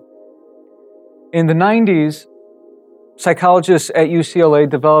orientation. In the 90s, psychologists at UCLA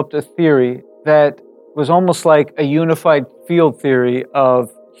developed a theory that was almost like a unified field theory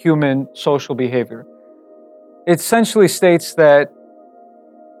of human social behavior. It essentially states that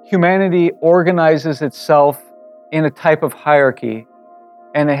humanity organizes itself in a type of hierarchy,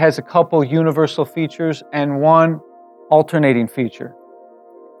 and it has a couple universal features and one alternating feature.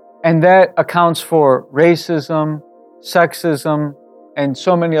 And that accounts for racism, sexism, and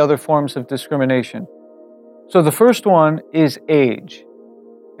so many other forms of discrimination. So the first one is age.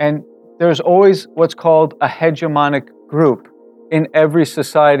 And there's always what's called a hegemonic group in every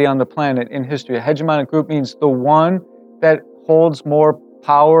society on the planet in history. A hegemonic group means the one that holds more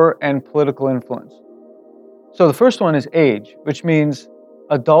power and political influence. So the first one is age, which means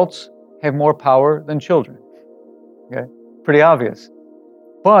adults have more power than children. Okay? Pretty obvious.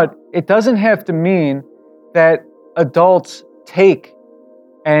 But it doesn't have to mean that adults take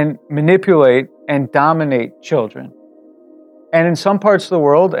and manipulate and dominate children. And in some parts of the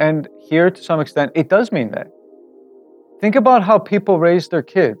world, and here to some extent, it does mean that. Think about how people raise their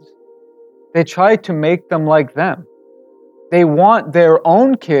kids. They try to make them like them. They want their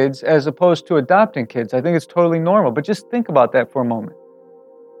own kids as opposed to adopting kids. I think it's totally normal, but just think about that for a moment.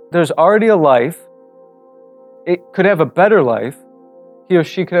 There's already a life. It could have a better life. He or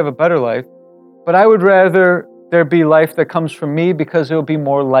she could have a better life, but I would rather there be life that comes from me because it will be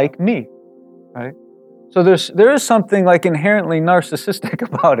more like me, right? So there is something like inherently narcissistic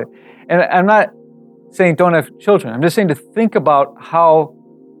about it. And I'm not saying don't have children. I'm just saying to think about how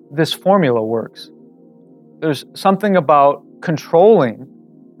this formula works. There's something about controlling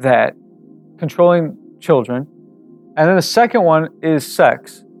children. And then the second one is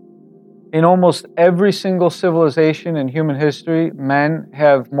sex. In almost every single civilization in human history, men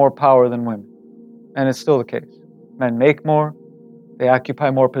have more power than women. And it's still the case. Men make more, they occupy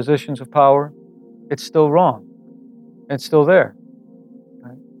more positions of power. It's still wrong. It's still there.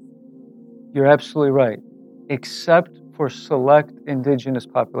 Right? You're absolutely right. Except for select indigenous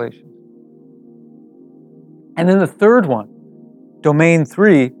populations. And then the third one, domain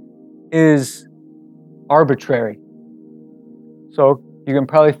 3, is arbitrary. So you can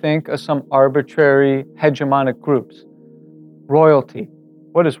probably think of some arbitrary hegemonic groups. Royalty.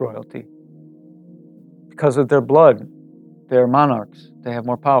 What is royalty? Because of their blood, they're monarchs. They have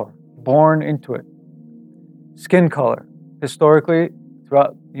more power. Born into it. Skin color. Historically,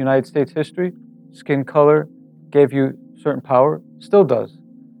 throughout United States history, skin color gave you certain power. Still does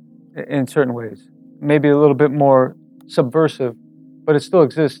in certain ways. Maybe a little bit more subversive, but it still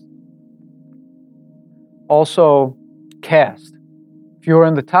exists. Also, caste. If you're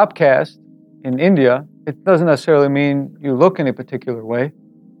in the top caste in India, it doesn't necessarily mean you look in a particular way.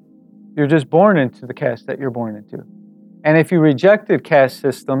 You're just born into the caste that you're born into. And if you rejected caste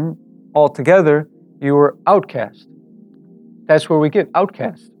system altogether, you were outcast. That's where we get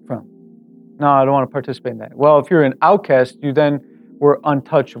outcast from. No, I don't want to participate in that. Well, if you're an outcast, you then were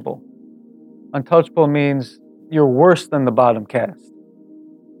untouchable. Untouchable means you're worse than the bottom caste.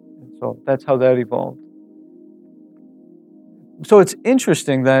 So that's how that evolved. So it's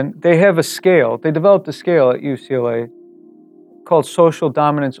interesting then, they have a scale. They developed a scale at UCLA called social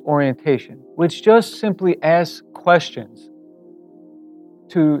dominance orientation, which just simply asks questions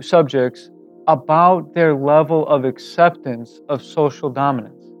to subjects about their level of acceptance of social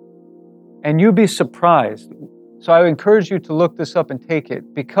dominance. And you'd be surprised. So I would encourage you to look this up and take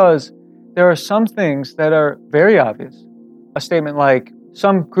it, because there are some things that are very obvious. A statement like,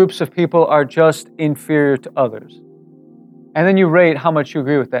 some groups of people are just inferior to others. And then you rate how much you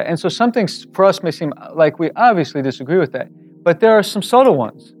agree with that. And so some things for us may seem like we obviously disagree with that. But there are some subtle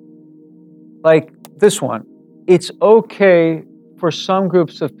ones. Like this one. It's okay for some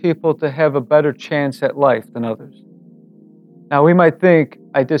groups of people to have a better chance at life than others. Now we might think,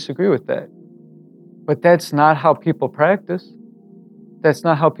 I disagree with that. But that's not how people practice. That's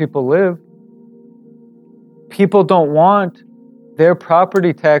not how people live. People don't want their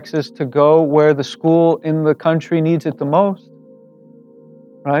property taxes to go where the school in the country needs it the most,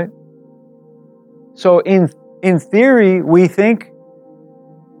 right? So in theory, we think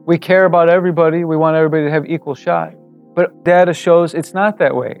we care about everybody. We want everybody to have equal shot. But data shows it's not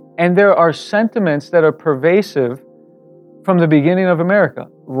that way. And there are sentiments that are pervasive from the beginning of America.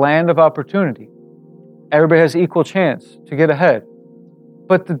 Land of opportunity. Everybody has equal chance to get ahead.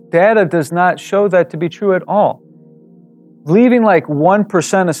 But the data does not show that to be true at all. Leaving like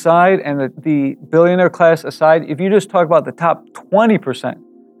 1% aside and the billionaire class aside, if you just talk about the top 20%,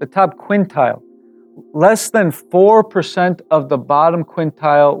 the top quintile, less than 4% of the bottom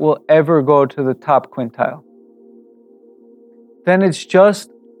quintile will ever go to the top quintile. Then it's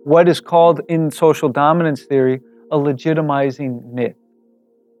just what is called in social dominance theory a legitimizing myth.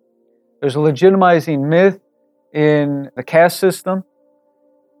 There's a legitimizing myth in the caste system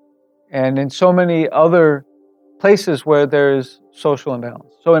and in so many other places where there's social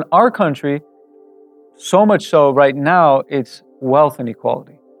imbalance. So in our country, so much so right now, it's wealth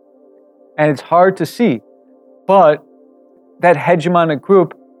inequality. And it's hard to see, but that hegemonic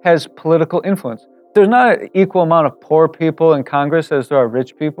group has political influence. There's not an equal amount of poor people in Congress as there are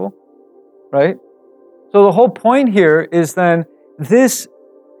rich people, right? So the whole point here is then this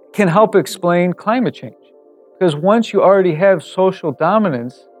can help explain climate change. Because once you already have social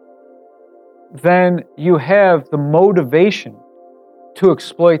dominance, then you have the motivation to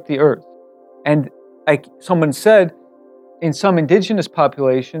exploit the earth. And like someone said, in some indigenous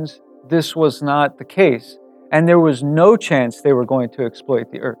populations, this was not the case. And there was no chance they were going to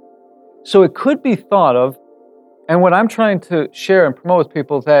exploit the earth. So it could be thought of, and what I'm trying to share and promote with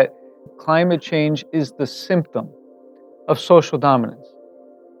people, that climate change is the symptom of social dominance.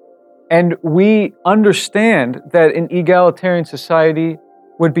 And we understand that an egalitarian society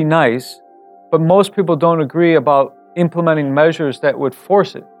would be nice, but most people don't agree about implementing measures that would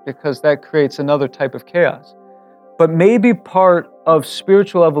force it, because that creates another type of chaos. But maybe part of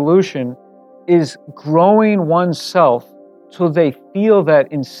spiritual evolution is growing oneself so they feel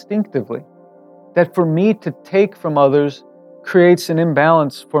that instinctively, that for me to take from others creates an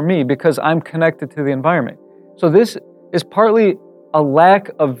imbalance for me because I'm connected to the environment. So this is partly a lack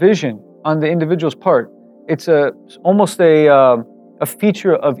of vision on the individual's part. It's almost a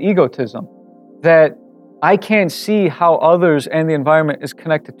feature of egotism, that I can't see how others and the environment is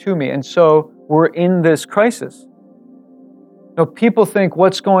connected to me. And so we're in this crisis. Now, people think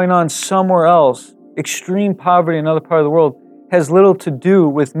what's going on somewhere else, extreme poverty in another part of the world, has little to do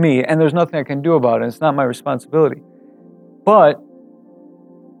with me, and there's nothing I can do about it. It's not my responsibility. But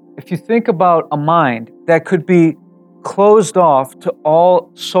if you think about a mind that could be closed off to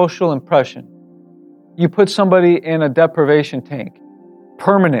all social impression. You put somebody in a deprivation tank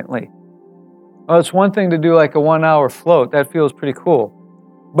permanently. Well, it's one thing to do like a 1 hour float. That feels pretty cool.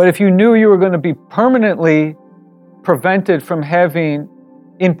 But if you knew you were going to be permanently prevented from having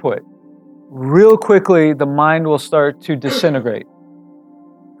input, real quickly the mind will start to disintegrate,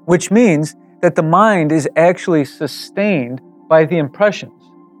 which means that the mind is actually sustained by the impressions.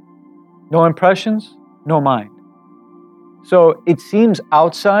 No impressions, no mind. So it seems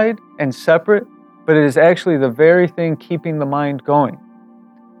outside and separate, but it is actually the very thing keeping the mind going.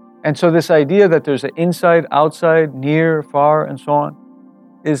 And so this idea that there's an inside, outside, near, far, and so on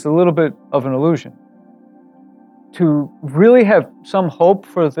is a little bit of an illusion. To really have some hope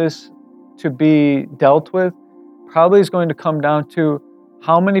for this to be dealt with probably is going to come down to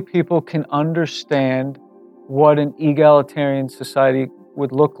how many people can understand what an egalitarian society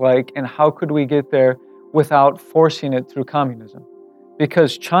would look like and how could we get there without forcing it through communism.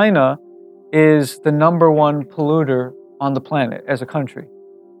 Because China is the #1 polluter on the planet as a country.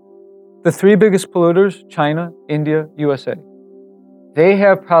 The 3 biggest polluters, China, India, USA, they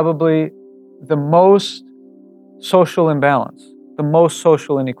have probably the most social imbalance, the most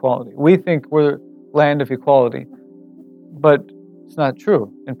social inequality. We think we're land of equality, but it's not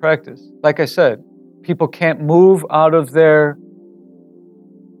true in practice. Like I said, people can't move out of their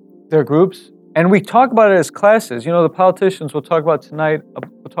groups. And we talk about it as classes. You know, the politicians we'll talk about tonight,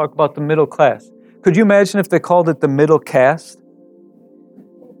 we'll talk about the middle class. Could you imagine if they called it the middle caste?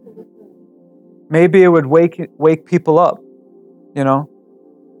 Maybe it would wake people up, you know?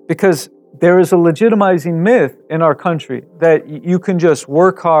 Because there is a legitimizing myth in our country that you can just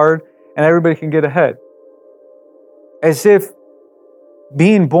work hard and everybody can get ahead. As if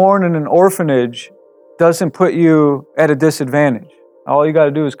being born in an orphanage doesn't put you at a disadvantage. All you got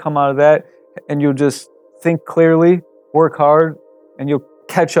to do is come out of that and you'll just think clearly, work hard, and you'll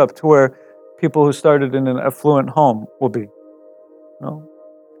catch up to where people who started in an affluent home will be. You know?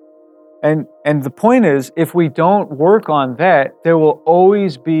 And the point is, if we don't work on that, there will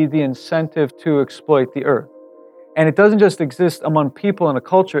always be the incentive to exploit the earth. And it doesn't just exist among people in a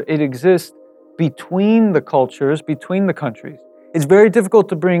culture, it exists between the cultures, between the countries. It's very difficult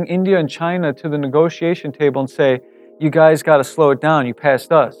to bring India and China to the negotiation table and say, you guys got to slow it down, you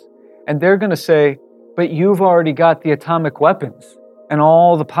passed us. And they're going to say, but you've already got the atomic weapons and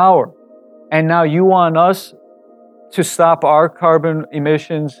all the power. And now you want us to stop our carbon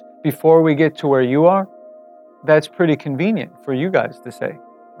emissions before we get to where you are? That's pretty convenient for you guys to say.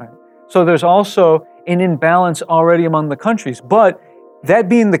 Right? So there's also an imbalance already among the countries. But that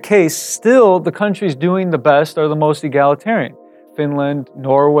being the case, still the countries doing the best are the most egalitarian. Finland,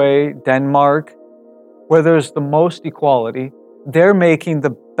 Norway, Denmark, where there's the most equality, they're making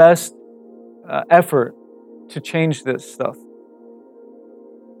the best effort to change this stuff.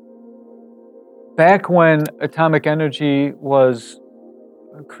 Back when atomic energy was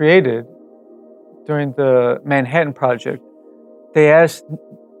created during the Manhattan Project, they asked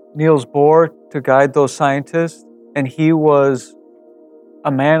Niels Bohr to guide those scientists, and he was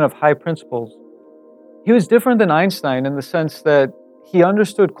a man of high principles. He was different than Einstein in the sense that he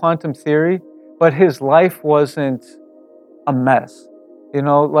understood quantum theory, but his life wasn't a mess. You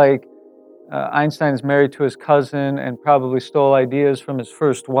know, like Einstein's married to his cousin and probably stole ideas from his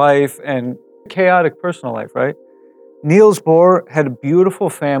first wife and chaotic personal life, right? Niels Bohr had a beautiful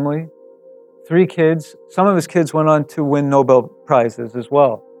family, 3 kids. Some of his kids went on to win Nobel Prizes as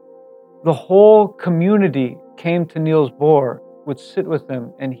well. The whole community came to Niels Bohr, would sit with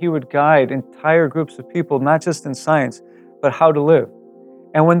him, and he would guide entire groups of people, not just in science, but how to live.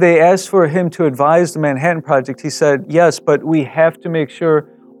 And when they asked for him to advise the Manhattan Project, he said, yes, but we have to make sure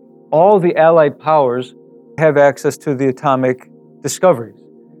all the Allied powers have access to the atomic discoveries.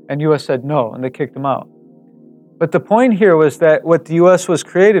 And US said no, and they kicked him out. But the point here was that what the US was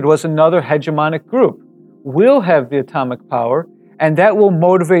created was another hegemonic group. We'll have the atomic power, and that will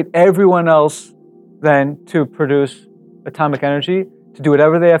motivate everyone else then to produce atomic energy, to do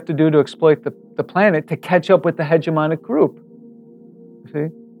whatever they have to do to exploit the planet to catch up with the hegemonic group. See?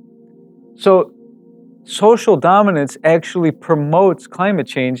 So social dominance actually promotes climate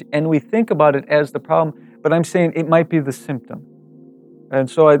change, and we think about it as the problem, but I'm saying it might be the symptom. And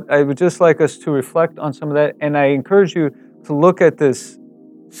so I would just like us to reflect on some of that, and I encourage you to look at this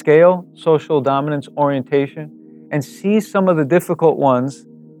scale, social dominance orientation, and see some of the difficult ones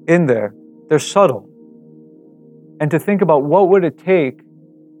in there. They're subtle. And to think about what would it take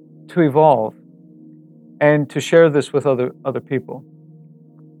to evolve and to share this with other people.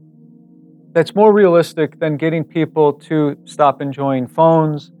 That's more realistic than getting people to stop enjoying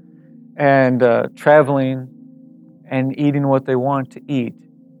phones and traveling and eating what they want to eat.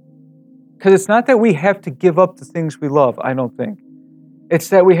 Because it's not that we have to give up the things we love, I don't think. It's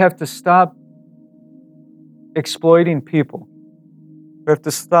that we have to stop exploiting people. We have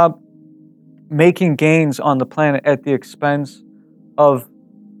to stop making gains on the planet at the expense of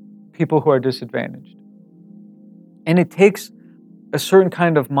people who are disadvantaged. And it takes a certain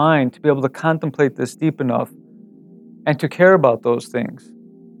kind of mind to be able to contemplate this deep enough and to care about those things.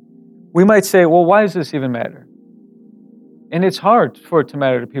 We might say, well, why does this even matter? And it's hard for it to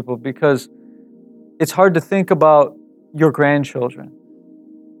matter to people because it's hard to think about your grandchildren.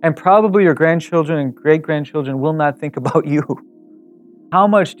 And probably your grandchildren and great-grandchildren will not think about you. How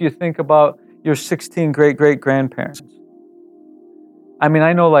much do you think about your 16 great-great-grandparents? I mean,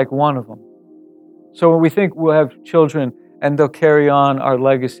 I know like one of them. So when we think we'll have children and they'll carry on our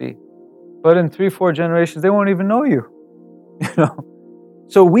legacy, but in 3-4 generations, they won't even know you.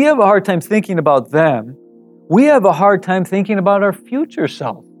 So we have a hard time thinking about them. We have a hard time thinking about our future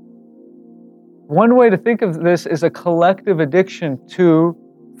self. One way to think of this is a collective addiction to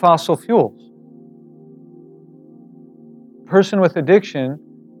fossil fuels. Person with addiction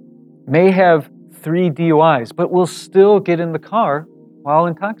may have 3 DUIs, but will still get in the car while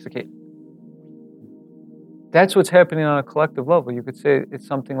intoxicated. That's what's happening on a collective level. You could say it's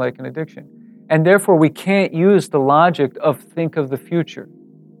something like an addiction. And therefore, we can't use the logic of think of the future.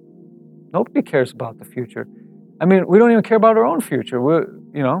 Nobody cares about the future. I mean, we don't even care about our own future,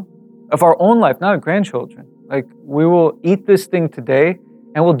 of our own life, not our grandchildren. Like, we will eat this thing today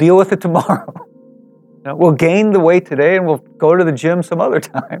and we'll deal with it tomorrow. We'll gain the weight today and we'll go to the gym some other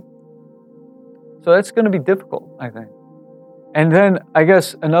time. So that's going to be difficult, I think. And then I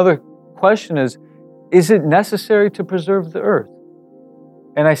guess another question is it necessary to preserve the earth?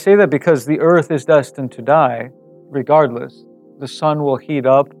 And I say that because the earth is destined to die regardless. The sun will heat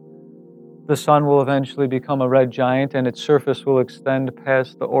up. The sun will eventually become a red giant and its surface will extend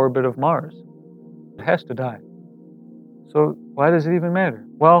past the orbit of Mars. It has to die. So why does it even matter?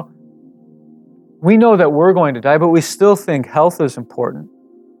 Well, we know that we're going to die, but we still think health is important.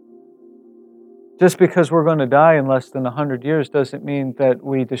 Just because we're going to die in less than 100 years doesn't mean that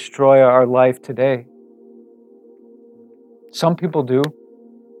we destroy our life today. Some people do,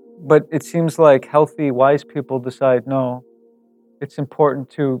 but it seems like healthy, wise people decide, no, it's important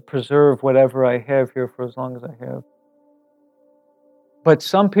to preserve whatever I have here for as long as I have. But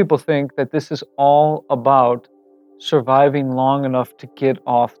some people think that this is all about surviving long enough to get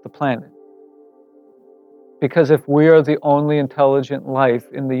off the planet. Because if we are the only intelligent life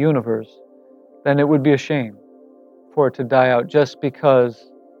in the universe, then it would be a shame for it to die out just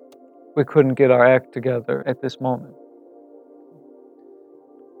because we couldn't get our act together at this moment.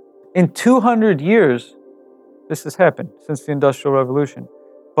 In 200 years, this has happened since the Industrial Revolution.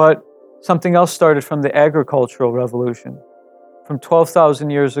 But something else started from the Agricultural Revolution. From 12,000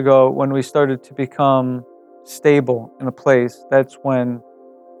 years ago, when we started to become stable in a place, that's when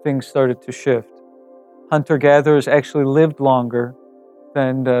things started to shift. Hunter-gatherers actually lived longer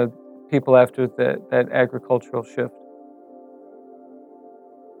than people after that agricultural shift.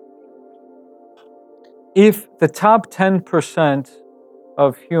 If the top 10%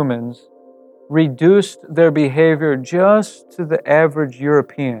 of humans reduced their behavior just to the average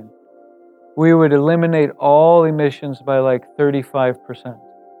European, we would eliminate all emissions by like 35%,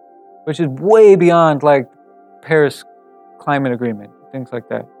 which is way beyond like Paris Climate Agreement, things like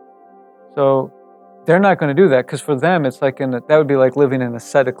that. So they're not going to do that because for them it's like that would be like living an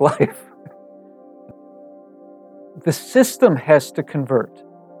ascetic life. The system has to convert,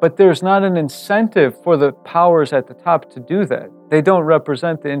 but there's not an incentive for the powers at the top to do that. They don't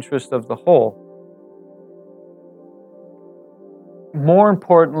represent the interest of the whole. More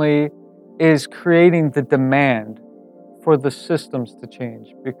importantly is creating the demand for the systems to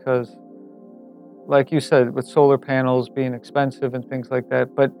change, because like you said, with solar panels being expensive and things like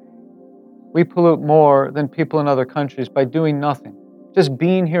that, but we pollute more than people in other countries by doing nothing, just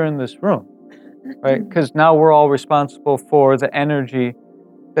being here in this room, right? Because now we're all responsible for the energy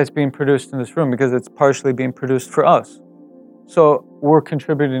that's being produced in this room because it's partially being produced for us. So we're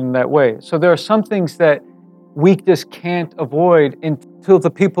contributing in that way. So there are some things that we just can't avoid until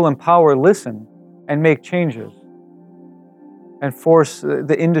the people in power listen and make changes and force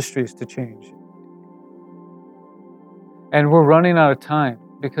the industries to change. And we're running out of time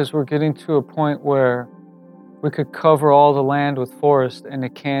because we're getting to a point where we could cover all the land with forest and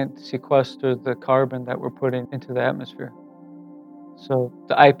it can't sequester the carbon that we're putting into the atmosphere. So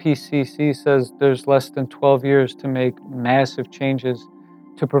the IPCC says there's less than 12 years to make massive changes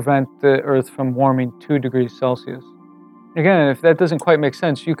to prevent the Earth from warming 2 degrees Celsius. Again, if that doesn't quite make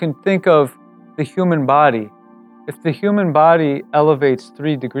sense, you can think of the human body If the human body elevates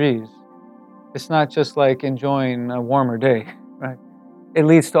 3 degrees, it's not just like enjoying a warmer day, right? It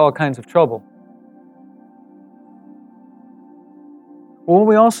leads to all kinds of trouble. What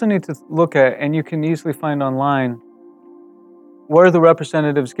we also need to look at, and you can easily find online, where the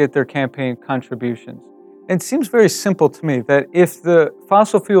representatives get their campaign contributions. It seems very simple to me that if the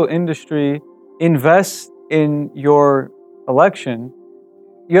fossil fuel industry invests in your election,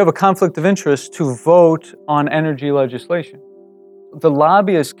 you have a conflict of interest to vote on energy legislation. The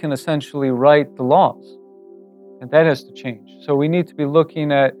lobbyists can essentially write the laws, and that has to change. So we need to be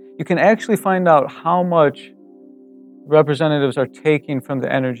looking at, you can actually find out how much representatives are taking from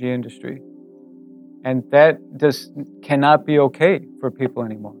the energy industry. And that just cannot be okay for people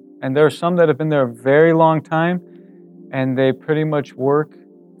anymore. And there are some that have been there a very long time, and they pretty much work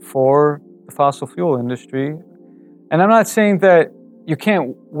for the fossil fuel industry. And I'm not saying that you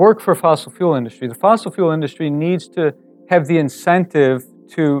can't work for fossil fuel industry. The fossil fuel industry needs to have the incentive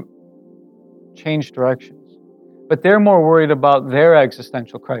to change directions. But they're more worried about their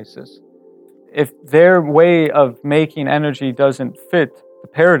existential crisis. If their way of making energy doesn't fit the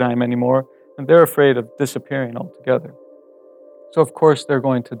paradigm anymore, and they're afraid of disappearing altogether. So of course they're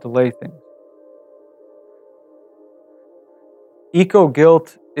going to delay things.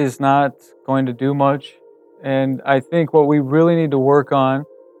 Eco-guilt is not going to do much, and I think what we really need to work on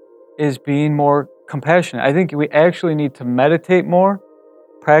is being more compassionate. I think we actually need to meditate more,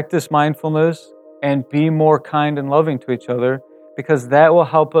 practice mindfulness, and be more kind and loving to each other, because that will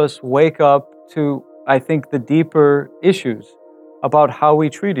help us wake up to, I think, the deeper issues about how we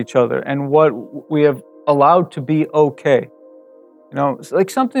treat each other and what we have allowed to be okay. You know, like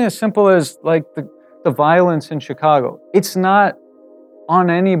something as simple as like the violence in Chicago. It's not on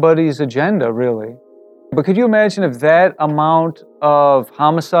anybody's agenda, really. But could you imagine if that amount of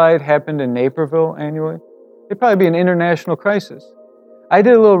homicide happened in Naperville annually? It'd probably be an international crisis. I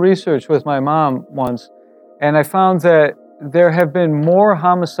did a little research with my mom once, and I found that there have been more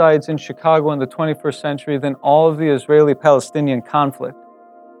homicides in Chicago in the 21st century than all of the Israeli-Palestinian conflict.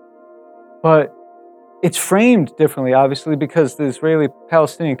 But it's framed differently, obviously, because the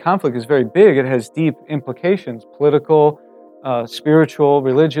Israeli-Palestinian conflict is very big. It has deep implications, political, spiritual,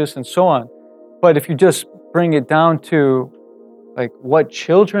 religious, and so on. But if you just bring it down to like what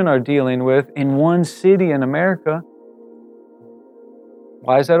children are dealing with in one city in America,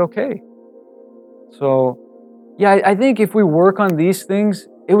 why is that okay? So, yeah, I think if we work on these things,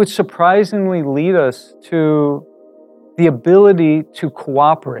 it would surprisingly lead us to the ability to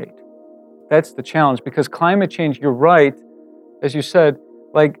cooperate. That's the challenge, because climate change, you're right, as you said,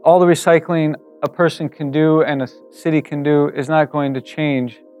 like all the recycling a person can do and a city can do is not going to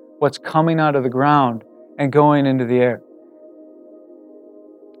change what's coming out of the ground and going into the air.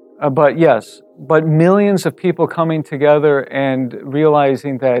 But yes, but millions of people coming together and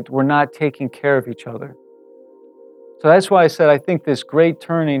realizing that we're not taking care of each other. So that's why I said I think this great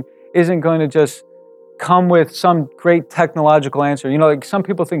turning isn't going to just come with some great technological answer. You know, like some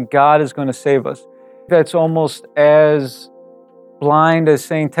people think God is going to save us. That's almost as blind as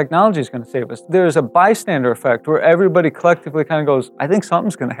saying technology is going to save us. There's a bystander effect where everybody collectively kind of goes, I think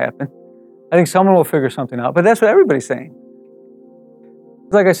something's going to happen. I think someone will figure something out. But that's what everybody's saying.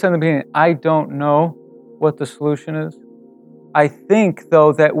 Like I said in the beginning, I don't know what the solution is. I think,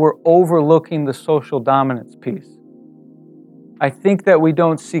 though, that we're overlooking the social dominance piece. I think that we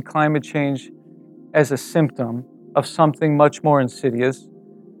don't see climate change as a symptom of something much more insidious.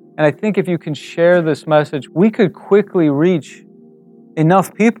 And I think if you can share this message, we could quickly reach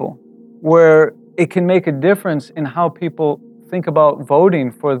enough people where it can make a difference in how people think about voting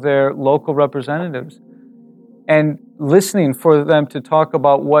for their local representatives and listening for them to talk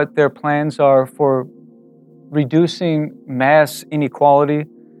about what their plans are for reducing mass inequality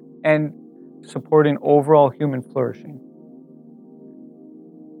and supporting overall human flourishing.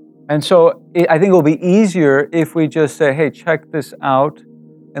 And so I think it'll be easier if we just say, hey, check this out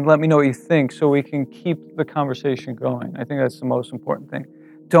and let me know what you think so we can keep the conversation going. I think that's the most important thing.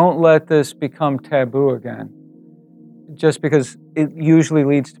 Don't let this become taboo again, just because it usually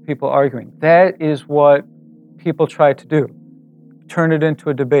leads to people arguing. That is what people try to do, turn it into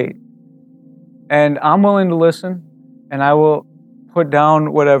a debate. And I'm willing to listen, and I will put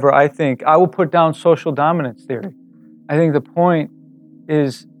down whatever I think. I will put down social dominance theory. I think the point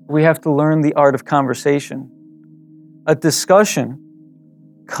is we have to learn the art of conversation. A discussion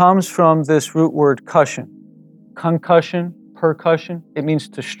comes from this root word cussion. Concussion, percussion, it means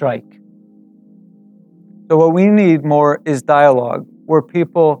to strike. So what we need more is dialogue, where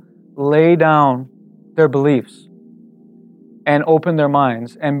people lay down their beliefs and open their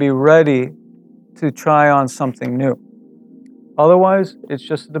minds and be ready to try on something new. Otherwise, it's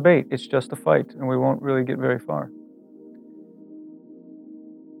just a debate. It's just a fight, and we won't really get very far.